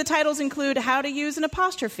a few of the titles include How to Use an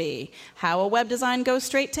Apostrophe, How a Web Design Goes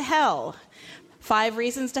Straight to Hell, 5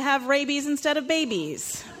 Reasons to Have Rabies Instead of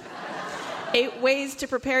Babies, 8 Ways to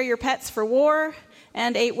Prepare Your Pets for War,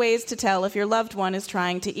 and 8 ways to tell if your loved one is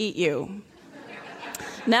trying to eat you.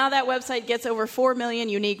 Now that website gets over 4 million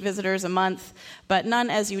unique visitors a month, but none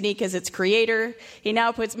as unique as its creator. He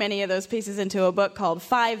now puts many of those pieces into a book called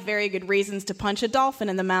 5 Very Good Reasons to Punch a Dolphin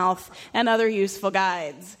in the Mouth and Other Useful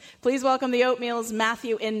Guides. Please welcome the Oatmeal's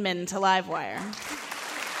Matthew Inman to Livewire.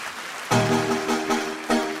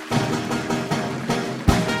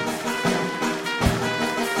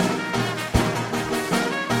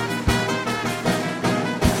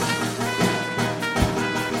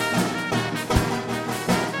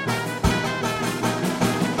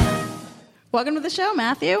 Welcome to the show,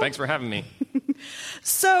 Matthew. Thanks for having me.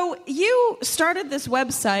 So you started this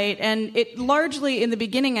website, and it largely, in the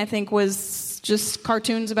beginning, I think, was just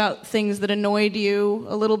cartoons about things that annoyed you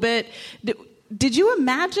a little bit. Did you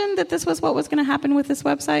imagine that this was what was going to happen with this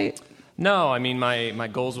website? No, I mean, my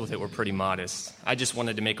goals with it were pretty modest. I just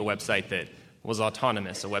wanted to make a website that was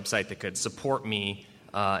autonomous, a website that could support me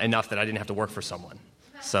enough that I didn't have to work for someone.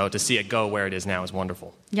 So to see it go where it is now is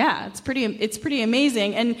wonderful. Yeah, it's pretty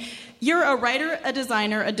amazing. And you're a writer, a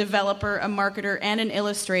designer, a developer, a marketer, and an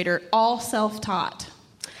illustrator, all self-taught.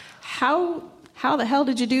 How the hell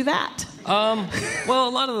did you do that? Well,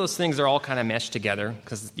 a lot of those things are all kind of meshed together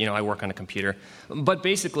because, I work on a computer. But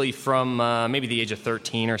basically from maybe the age of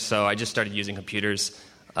 13 or so, I just started using computers,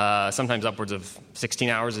 sometimes upwards of 16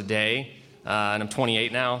 hours a day. And I'm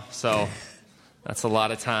 28 now, so... That's a lot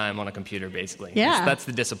of time on a computer, basically. Yeah. That's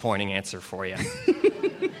the disappointing answer for you.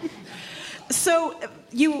 So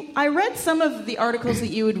I read some of the articles that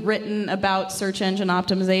you had written about search engine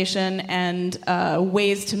optimization and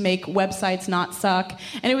ways to make websites not suck.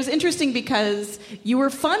 And it was interesting because you were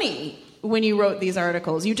funny when you wrote these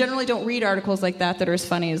articles. You generally don't read articles like that are as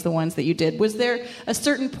funny as the ones that you did. Was there a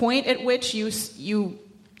certain point at which you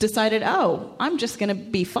decided, I'm just going to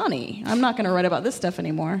be funny. I'm not going to write about this stuff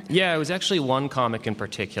anymore? Yeah, it was actually one comic in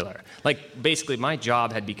particular. Basically, my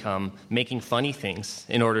job had become making funny things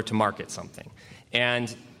in order to market something.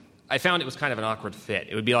 And I found it was kind of an awkward fit.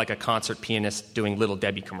 It would be like a concert pianist doing Little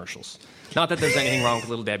Debbie commercials. Not that there's anything wrong with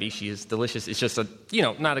Little Debbie. She is delicious. It's just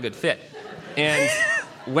not a good fit. And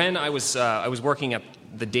when I was working at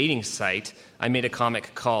the dating site, I made a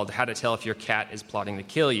comic called How to Tell If Your Cat is Plotting to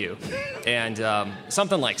Kill You. And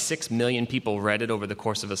something like 6 million people read it over the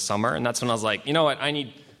course of a summer. And that's when I was like, you know what, I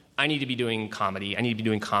need to be doing comedy. I need to be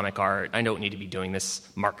doing comic art. I don't need to be doing this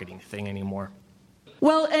marketing thing anymore.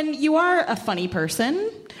 Well, and you are a funny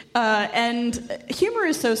person, and humor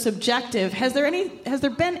is so subjective. Has there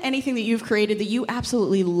been anything that you've created that you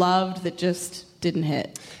absolutely loved that just didn't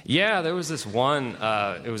hit? Yeah, there was this one.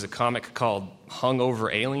 It was a comic called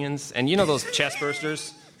Hungover Aliens, and you know those chest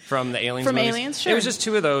bursters from the Aliens From movies. Aliens, sure. It was just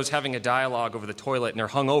two of those having a dialogue over the toilet, and they're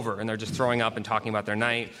hungover, and they're just throwing up and talking about their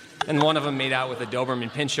night. And one of them made out with a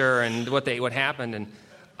Doberman Pinscher and what happened. And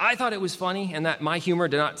I thought it was funny, and that my humor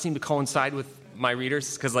did not seem to coincide with my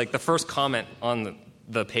readers, because like the first comment on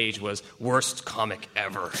the page was worst comic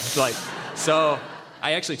ever. So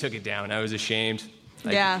I actually took it down. I was ashamed.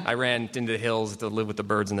 I ran into the hills to live with the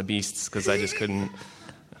birds and the beasts because I just couldn't.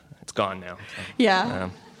 It's gone now. Yeah.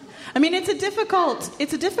 I mean, it's a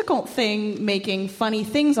difficult thing making funny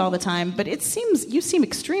things all the time, but you seem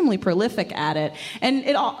extremely prolific at it. And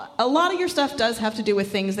a lot of your stuff does have to do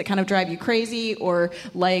with things that kind of drive you crazy, or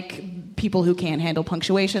like people who can't handle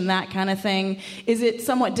punctuation, that kind of thing. Is it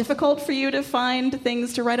somewhat difficult for you to find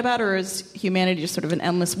things to write about, or is humanity just sort of an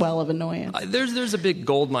endless well of annoyance? There's a big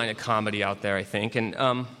goldmine of comedy out there, I think, and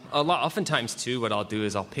oftentimes too, what I'll do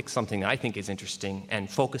is I'll pick something that I think is interesting and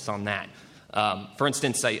focus on that. For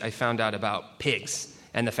instance, I found out about pigs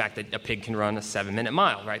and the fact that a pig can run a 7-minute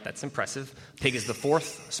mile, right? That's impressive. Pig is the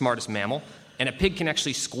 4th smartest mammal, and a pig can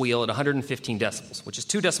actually squeal at 115 decibels, which is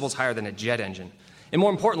 2 decibels higher than a jet engine. And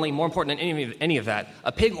more important than any of that,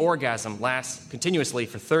 a pig orgasm lasts continuously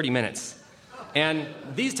for 30 minutes. And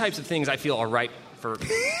these types of things I feel are ripe for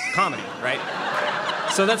comedy,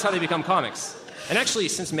 right? So that's how they become comics. And actually,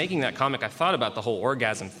 since making that comic, I've thought about the whole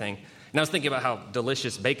orgasm thing. And I was thinking about how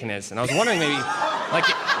delicious bacon is. And I was wondering maybe, like,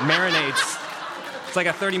 marinades. It's like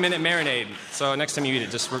a 30-minute marinade. So next time you eat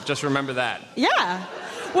it, just remember that. Yeah.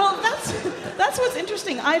 Well, that's what's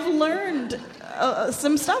interesting. I've learned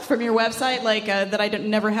some stuff from your website, like that I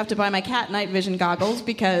never have to buy my cat night vision goggles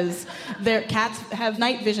because their cats have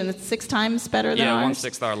night vision that's 6 times better than ours.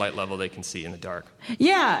 1/6 our light level they can see in the dark.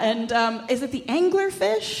 Yeah, and is it the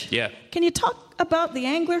anglerfish? Yeah. Can you talk about the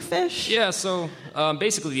anglerfish? Yeah, so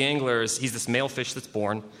basically the angler he's this male fish that's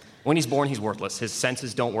born. When he's born, he's worthless. His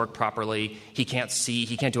senses don't work properly. He can't see.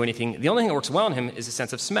 He can't do anything. The only thing that works well in him is his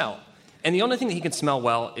sense of smell. And the only thing that he can smell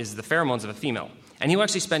well is the pheromones of a female. And he will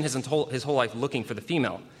actually spend his whole life looking for the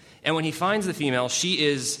female. And when he finds the female, she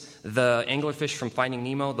is the anglerfish from Finding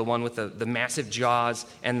Nemo, the one with the massive jaws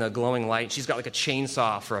and the glowing light. She's got like a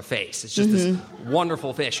chainsaw for a face. It's just this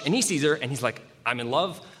wonderful fish. And he sees her, and he's like, I'm in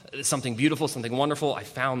love. Something beautiful, something wonderful. I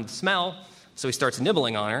found the smell. So he starts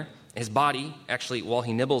nibbling on her. His body, actually, while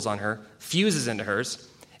he nibbles on her, fuses into hers.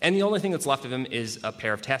 And the only thing that's left of him is a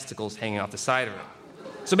pair of testicles hanging off the side of her.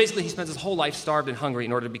 So basically, he spends his whole life starved and hungry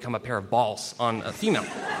in order to become a pair of balls on a female,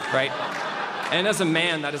 right? And as a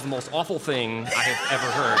man, that is the most awful thing I have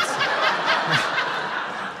ever heard.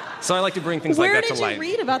 So I like to bring things like that to light. Where did you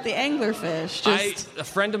read about the anglerfish? A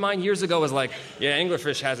friend of mine years ago was like, yeah,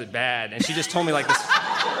 anglerfish has it bad. And she just told me like this.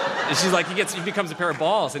 And she's like, he becomes a pair of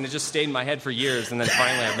balls. And it just stayed in my head for years. And then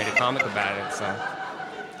finally I made a comic about it. So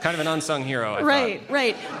kind of an unsung hero, I thought.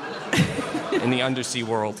 Right. In the undersea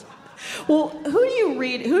world. Well, who do you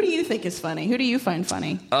read? Who do you think is funny? Who do you find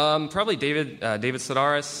funny? Probably David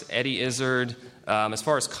Sedaris, Eddie Izzard. As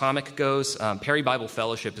far as comic goes, Perry Bible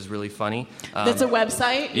Fellowship is really funny. That's a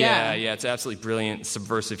website? Yeah, it's absolutely brilliant,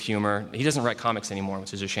 subversive humor. He doesn't write comics anymore,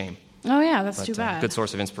 which is a shame. Oh, yeah, that's too bad. Good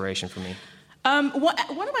source of inspiration for me.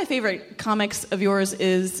 One of my favorite comics of yours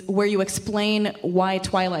is where you explain why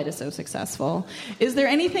Twilight is so successful. Is there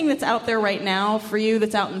anything that's out there right now for you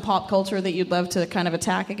that's out in pop culture that you'd love to kind of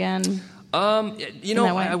attack again?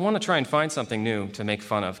 I want to try and find something new to make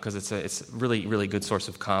fun of because it's a really, really good source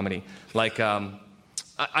of comedy. Like,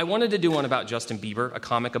 I wanted to do one about Justin Bieber, a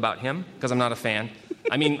comic about him, because I'm not a fan.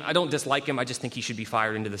 I mean, I don't dislike him. I just think he should be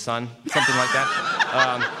fired into the sun, something like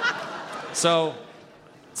that. So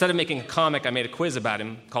instead of making a comic, I made a quiz about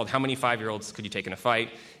him called How Many 5-Year-Olds Could You Take in a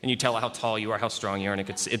Fight? And you tell how tall you are, how strong you are, and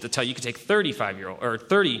it'll tell you could take 30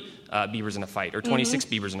 Biebers in a fight, or 26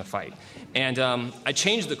 Biebers in a fight. And I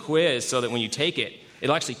changed the quiz so that when you take it,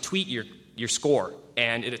 it'll actually tweet your score.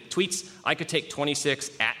 And it tweets, I could take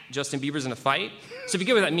 26 at Justin Bieber's in a fight. So if you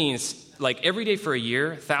get what that means, like every day for a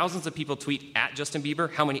year, thousands of people tweet at Justin Bieber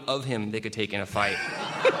how many of him they could take in a fight.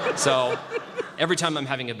 So every time I'm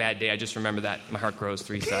having a bad day, I just remember that my heart grows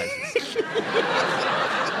 3 sizes.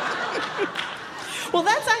 Well,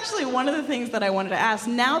 that's actually one of the things that I wanted to ask.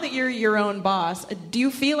 Now that you're your own boss, do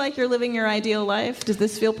you feel like you're living your ideal life? Does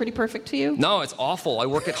this feel pretty perfect to you? No, it's awful. I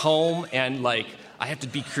work at home and I have to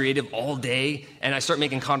be creative all day, and I start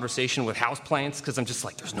making conversation with houseplants because I'm just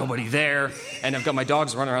like, there's nobody there, and I've got my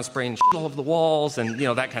dogs running around spraying shit all over the walls, and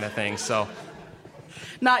that kind of thing. So,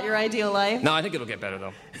 not your ideal life? No, I think it'll get better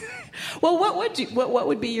though. Well, what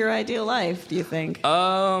would be your ideal life, do you think?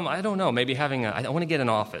 I don't know. Maybe I want to get an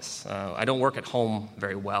office. I don't work at home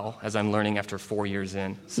very well, as I'm learning after 4 years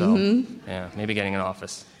in. So, yeah, maybe getting an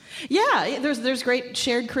office. Yeah, there's great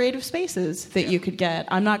shared creative spaces that you could get.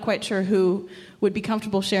 I'm not quite sure who would be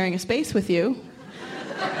comfortable sharing a space with you.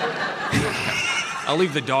 I'll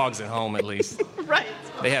leave the dogs at home at least. Right.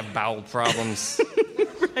 They have bowel problems.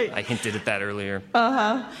 Right. I hinted at that earlier.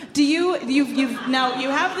 Do you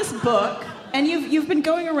have this book, and you've been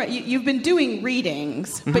going around. You've been doing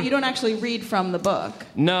readings, but you don't actually read from the book.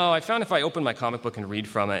 No, I found if I open my comic book and read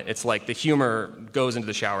from it, it's like the humor goes into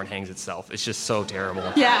the shower and hangs itself. It's just so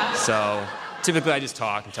terrible. Yeah. So typically I just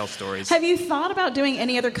talk and tell stories. Have you thought about doing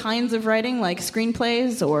any other kinds of writing, like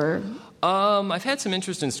screenplays or? I've had some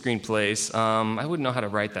interest in screenplays. I wouldn't know how to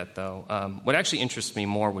write that, though. What actually interests me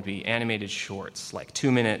more would be animated shorts, like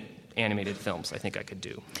 2-minute animated films. I think I could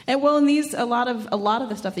do. And well, in these, a lot of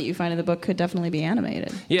the stuff that you find in the book could definitely be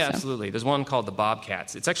animated. Yeah, so. Absolutely. There's one called The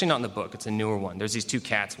Bobcats. It's actually not in the book. It's a newer one. There's these 2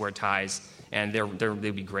 cats wear ties, and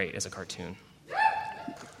they'd be great as a cartoon.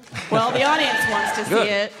 Well, the audience wants to see Good.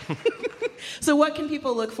 it. So what can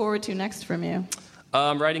people look forward to next from you?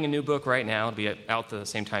 I'm writing a new book right now. It'll be out the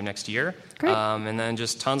same time next year. Great. And then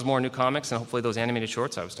just tons more new comics and hopefully those animated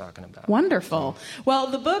shorts I was talking about. Wonderful. Well,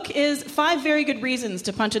 the book is 5 Very Good Reasons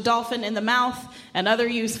to Punch a Dolphin in the Mouth and Other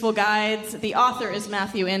Useful Guides. The author is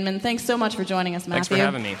Matthew Inman. Thanks so much for joining us, Matthew. Thanks for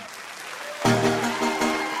having me.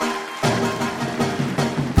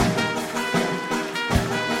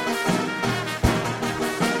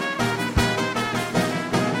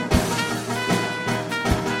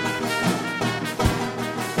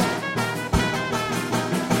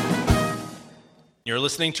 You're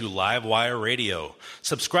listening to Livewire Radio.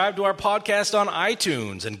 Subscribe to our podcast on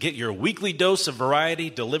iTunes and get your weekly dose of variety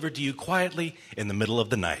delivered to you quietly in the middle of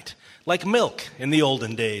the night, like milk in the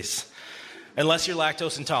olden days. Unless you're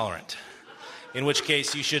lactose intolerant, in which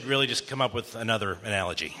case you should really just come up with another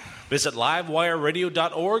analogy. Visit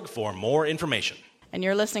livewireradio.org for more information. And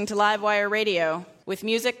you're listening to Livewire Radio. With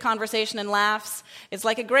music, conversation, and laughs, it's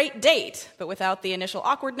like a great date, but without the initial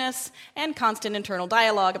awkwardness and constant internal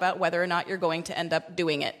dialogue about whether or not you're going to end up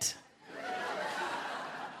doing it.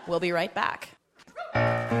 We'll be right back.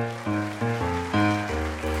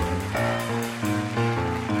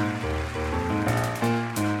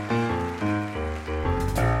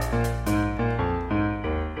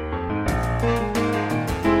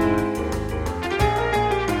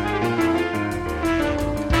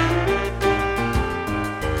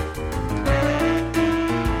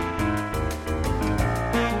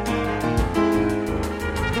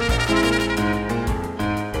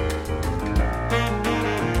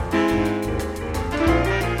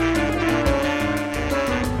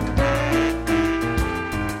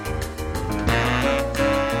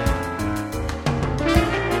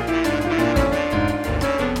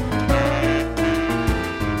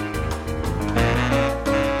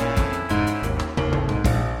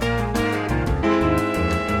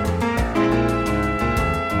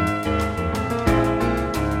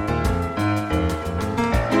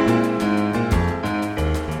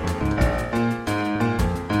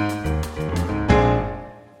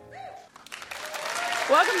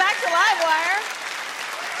 Welcome back to Livewire.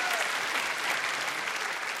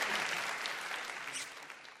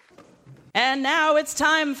 And now it's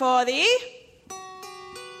time for the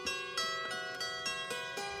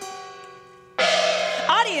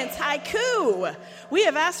Audience Haiku. We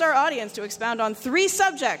have asked our audience to expound on 3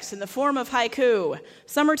 subjects in the form of haiku: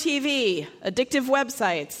 summer TV, addictive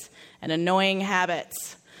websites, and annoying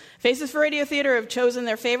habits. Faces for Radio Theater have chosen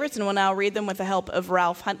their favorites and will now read them with the help of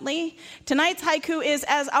Ralph Huntley. Tonight's haiku is,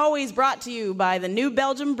 as always, brought to you by the New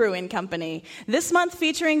Belgium Brewing Company. This month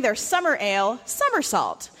featuring their summer ale,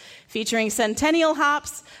 Somersault. Featuring centennial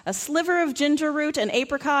hops, a sliver of ginger root and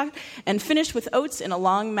apricot, and finished with oats in a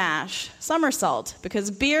long mash. Somersault,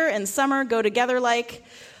 because beer and summer go together like,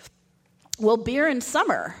 well, beer and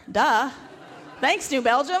summer. Duh. Thanks, New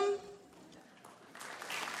Belgium.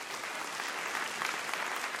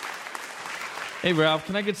 Hey, Ralph,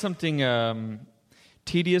 can I get something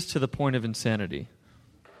tedious to the point of insanity?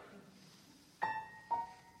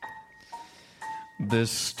 This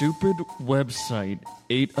stupid website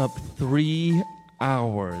ate up 3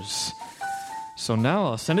 hours. So now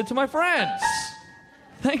I'll send it to my friends.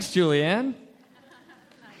 Thanks, Julianne.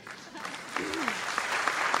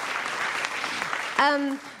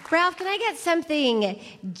 Ralph, can I get something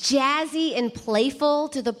jazzy and playful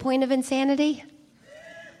to the point of insanity?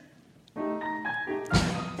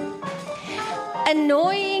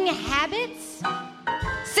 Annoying habits?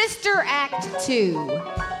 Sister Act 2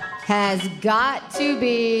 has got to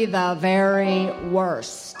be the very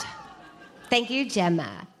worst. Thank you,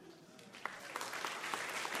 Gemma.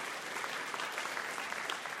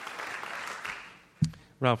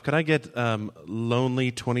 Ralph, could I get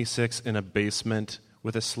lonely 26 in a basement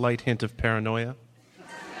with a slight hint of paranoia?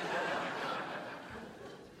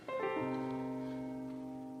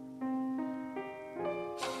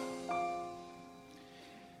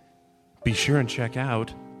 Be sure and check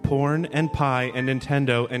out porn and pie and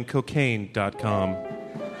Nintendo and cocaine.com.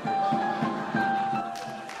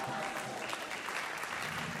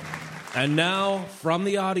 And now, from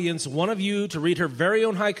the audience, one of you to read her very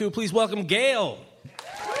own haiku. Please welcome Gail.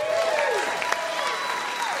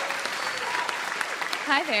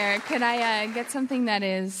 Hi there. Could I get something that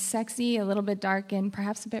is sexy, a little bit dark, and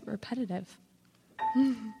perhaps a bit repetitive?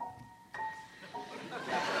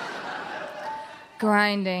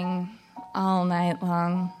 Grinding all night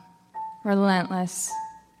long. Relentless,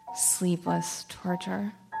 sleepless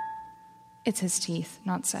torture. It's his teeth,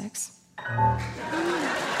 not sex.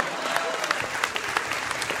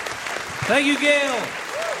 Thank you, Gail.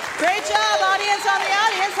 Great job, audience on the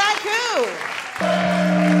audience haiku.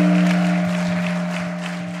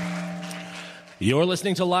 You're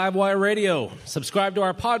listening to Livewire Radio. Subscribe to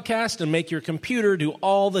our podcast and make your computer do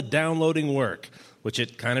all the downloading work, which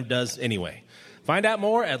it kind of does anyway. Find out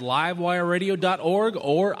more at livewireradio.org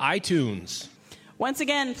or iTunes. Once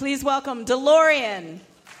again, please welcome DeLorean.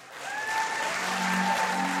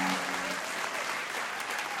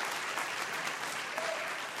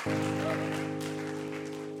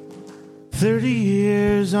 30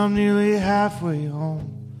 years, I'm nearly halfway home.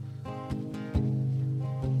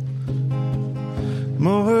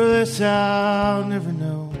 More or less, I'll never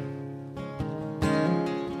know.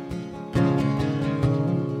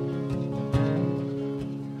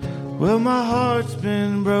 Well, my heart's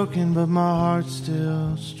been broken, but my heart's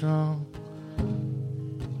still strong.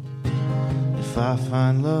 If I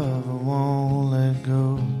find love, I won't let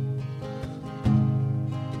go.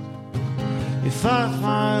 If I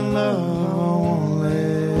find love, I won't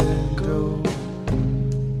let go.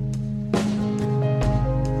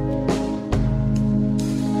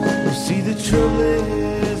 You see, the trouble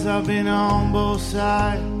is I've been on both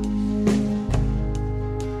sides.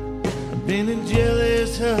 I've been a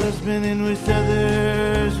jealous husband and with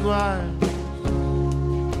others' wives.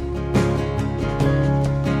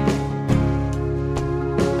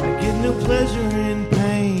 I get no pleasure in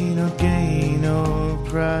pain or gain or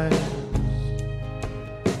pride.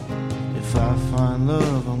 If I find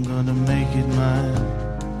love, I'm gonna make it mine.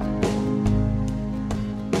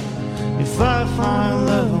 If I find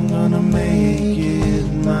love, I'm gonna make it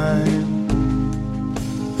mine.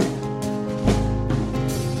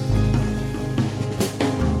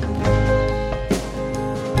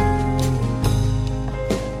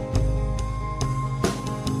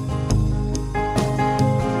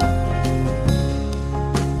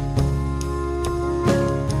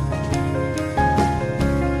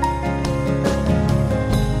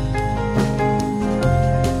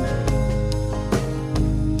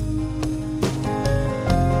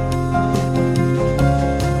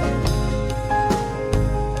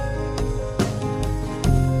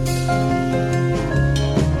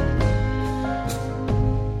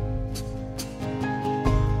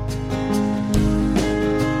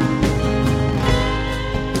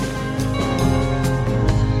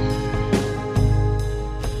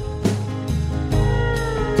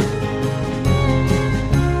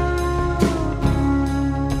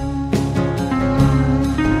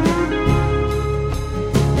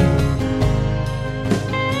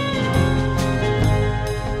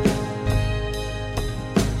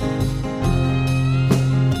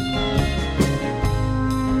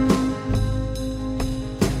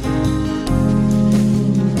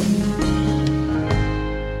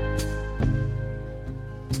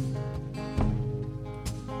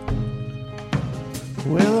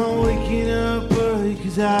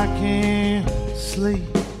 I can't sleep.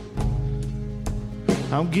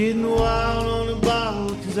 I'm getting wild on the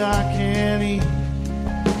bottle 'cause I can't eat.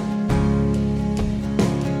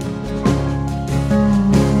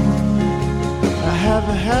 I have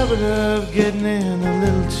a habit of getting in a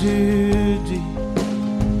little too deep.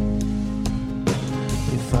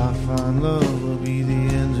 If I find love, will be the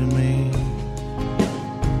end of me.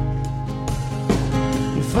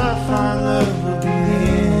 If I find love, will be the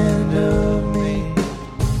end of me.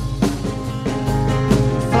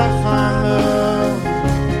 If I find love,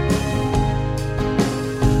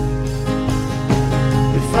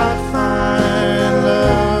 if I find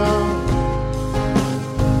love,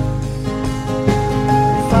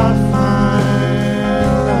 if I find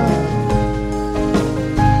love,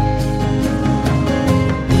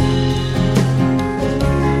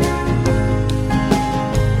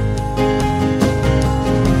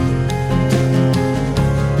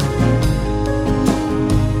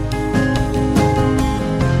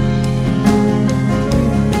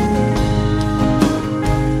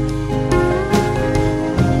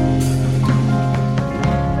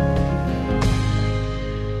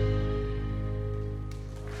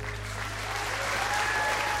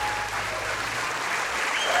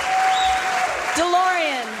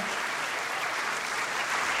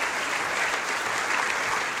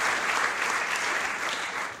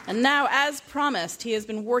 And now, as promised, he has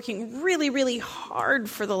been working really, really hard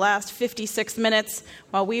for the last 56 minutes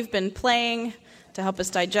while we've been playing to help us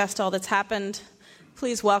digest all that's happened.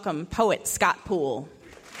 Please welcome poet Scott Poole.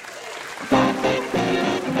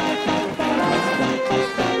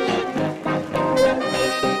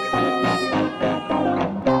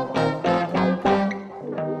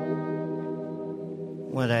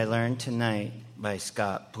 What I Learned Tonight by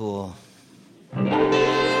Scott Poole.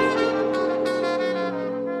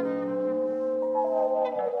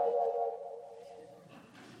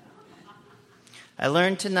 I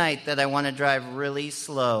learned tonight that I want to drive really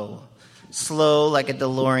slow. Slow like a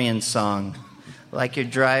DeLorean song. Like you're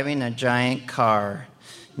driving a giant car.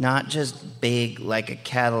 Not just big like a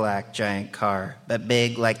Cadillac giant car, but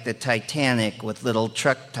big like the Titanic with little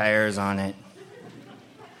truck tires on it.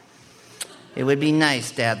 It would be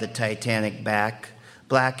nice to have the Titanic back.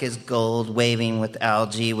 Black as gold, waving with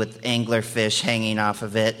algae, with anglerfish hanging off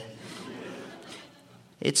of it.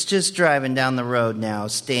 It's just driving down the road now,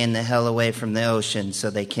 staying the hell away from the ocean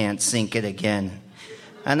so they can't sink it again.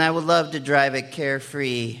 And I would love to drive it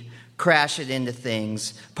carefree, crash it into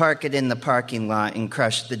things, park it in the parking lot, and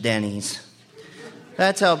crush the Denny's.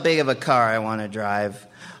 That's how big of a car I want to drive.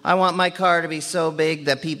 I want my car to be so big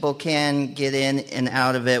that people can get in and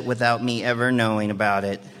out of it without me ever knowing about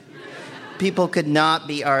it. People could not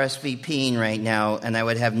be RSVPing right now, and I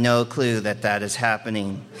would have no clue that that is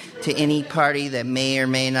happening. To any party that may or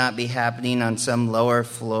may not be happening on some lower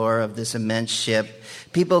floor of this immense ship,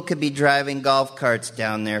 people could be driving golf carts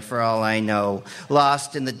down there for all I know,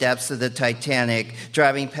 lost in the depths of the Titanic,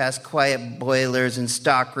 driving past quiet boilers and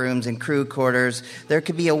stockrooms and crew quarters. There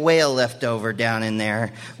could be a whale left over down in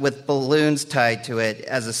there with balloons tied to it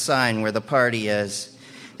as a sign where the party is.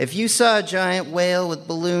 If you saw a giant whale with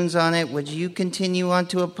balloons on it, would you continue on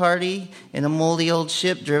to a party in a moldy old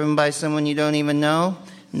ship driven by someone you don't even know?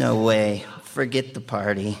 No way. Forget the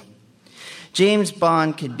party. James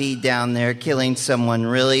Bond could be down there killing someone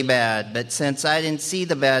really bad, but since I didn't see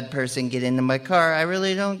the bad person get into my car, I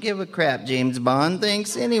really don't give a crap, James Bond.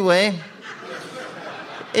 Thanks anyway.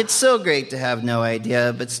 It's so great to have no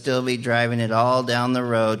idea, but still be driving it all down the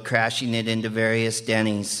road, crashing it into various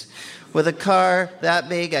Denny's. With a car that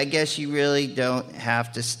big, I guess you really don't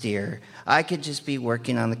have to steer. I could just be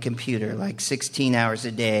working on the computer like 16 hours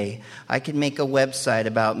a day. I could make a website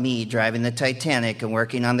about me driving the Titanic and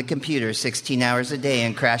working on the computer 16 hours a day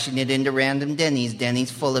and crashing it into random Denny's.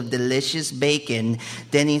 Denny's full of delicious bacon.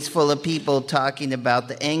 Denny's full of people talking about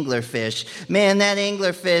the anglerfish. Man, that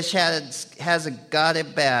anglerfish has got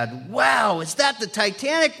it bad. Wow, is that the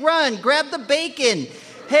Titanic? Run, grab the bacon.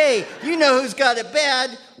 Hey, you know who's got it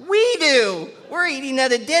bad? We do! We're eating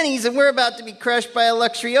at a Denny's and we're about to be crushed by a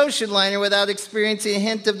luxury ocean liner without experiencing a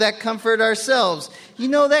hint of that comfort ourselves. You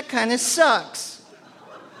know, that kind of sucks.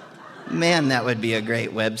 Man, that would be a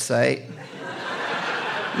great website.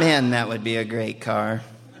 Man, that would be a great car.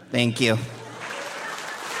 Thank you.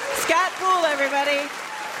 Scott Poole, everybody.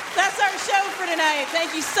 That's our show for tonight.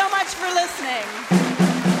 Thank you so much for listening.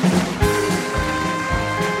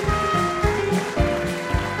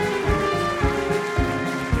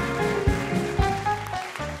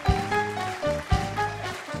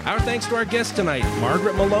 Our thanks to our guests tonight,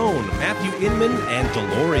 Margaret Malone, Matthew Inman, and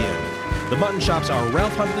DeLorean. The Mutton Shops are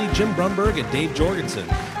Ralph Huntley, Jim Brunberg, and Dave Jorgensen.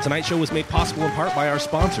 Tonight's show was made possible in part by our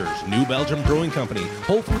sponsors, New Belgium Brewing Company,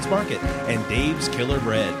 Whole Foods Market, and Dave's Killer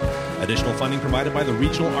Bread. Additional funding provided by the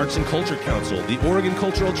Regional Arts and Culture Council, the Oregon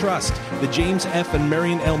Cultural Trust, the James F. and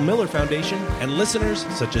Marion L. Miller Foundation, and listeners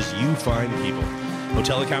such as you fine people.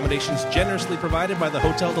 Hotel accommodations generously provided by the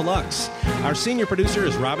Hotel Deluxe. Our senior producer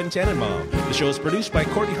is Robin Tannenbaum. The show is produced by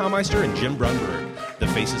Courtney Haumeister and Jim Brunberg. The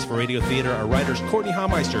faces for Radio Theater are writers Courtney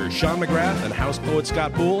Haumeister, Sean McGrath, and house poet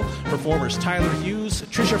Scott Poole, performers Tyler Hughes,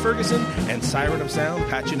 Tricia Ferguson, and Siren of Sound,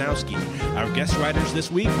 Pat Janowski. Our guest writers this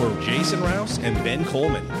week were Jason Rouse and Ben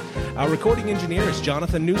Coleman. Our recording engineer is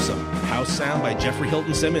Jonathan Newsom. House sound by Jeffrey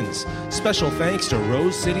Hilton Simmons. Special thanks to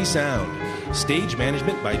Rose City Sound. Stage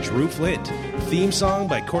management by Drew Flint. Theme song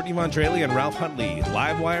by Courtney Vondrali and Ralph Huntley.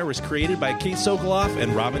 Livewire was created by Kate Sokoloff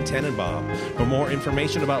and Robin Tannenbaum. For more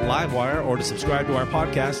information about Livewire or to subscribe to our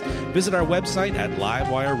podcast, visit our website at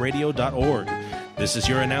livewireradio.org. This is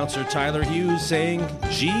your announcer, Tyler Hughes, saying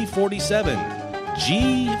G47.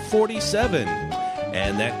 G47.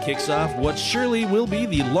 And that kicks off what surely will be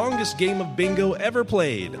the longest game of bingo ever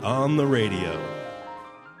played on the radio.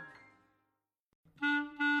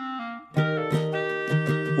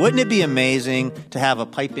 Wouldn't it be amazing to have a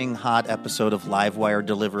piping hot episode of Livewire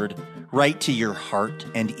delivered right to your heart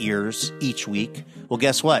and ears each week? Well,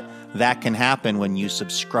 guess what? That can happen when you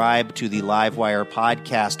subscribe to the Livewire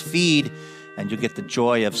podcast feed and you'll get the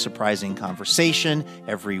joy of surprising conversation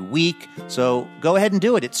every week. So go ahead and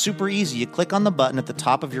do it. It's super easy. You click on the button at the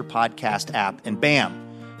top of your podcast app, and bam,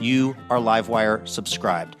 you are Livewire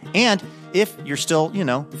subscribed. And if you're still,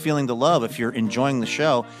 feeling the love, if you're enjoying the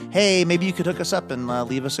show, hey, maybe you could hook us up and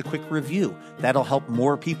leave us a quick review. That'll help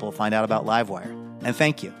more people find out about Livewire. And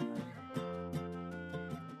thank you.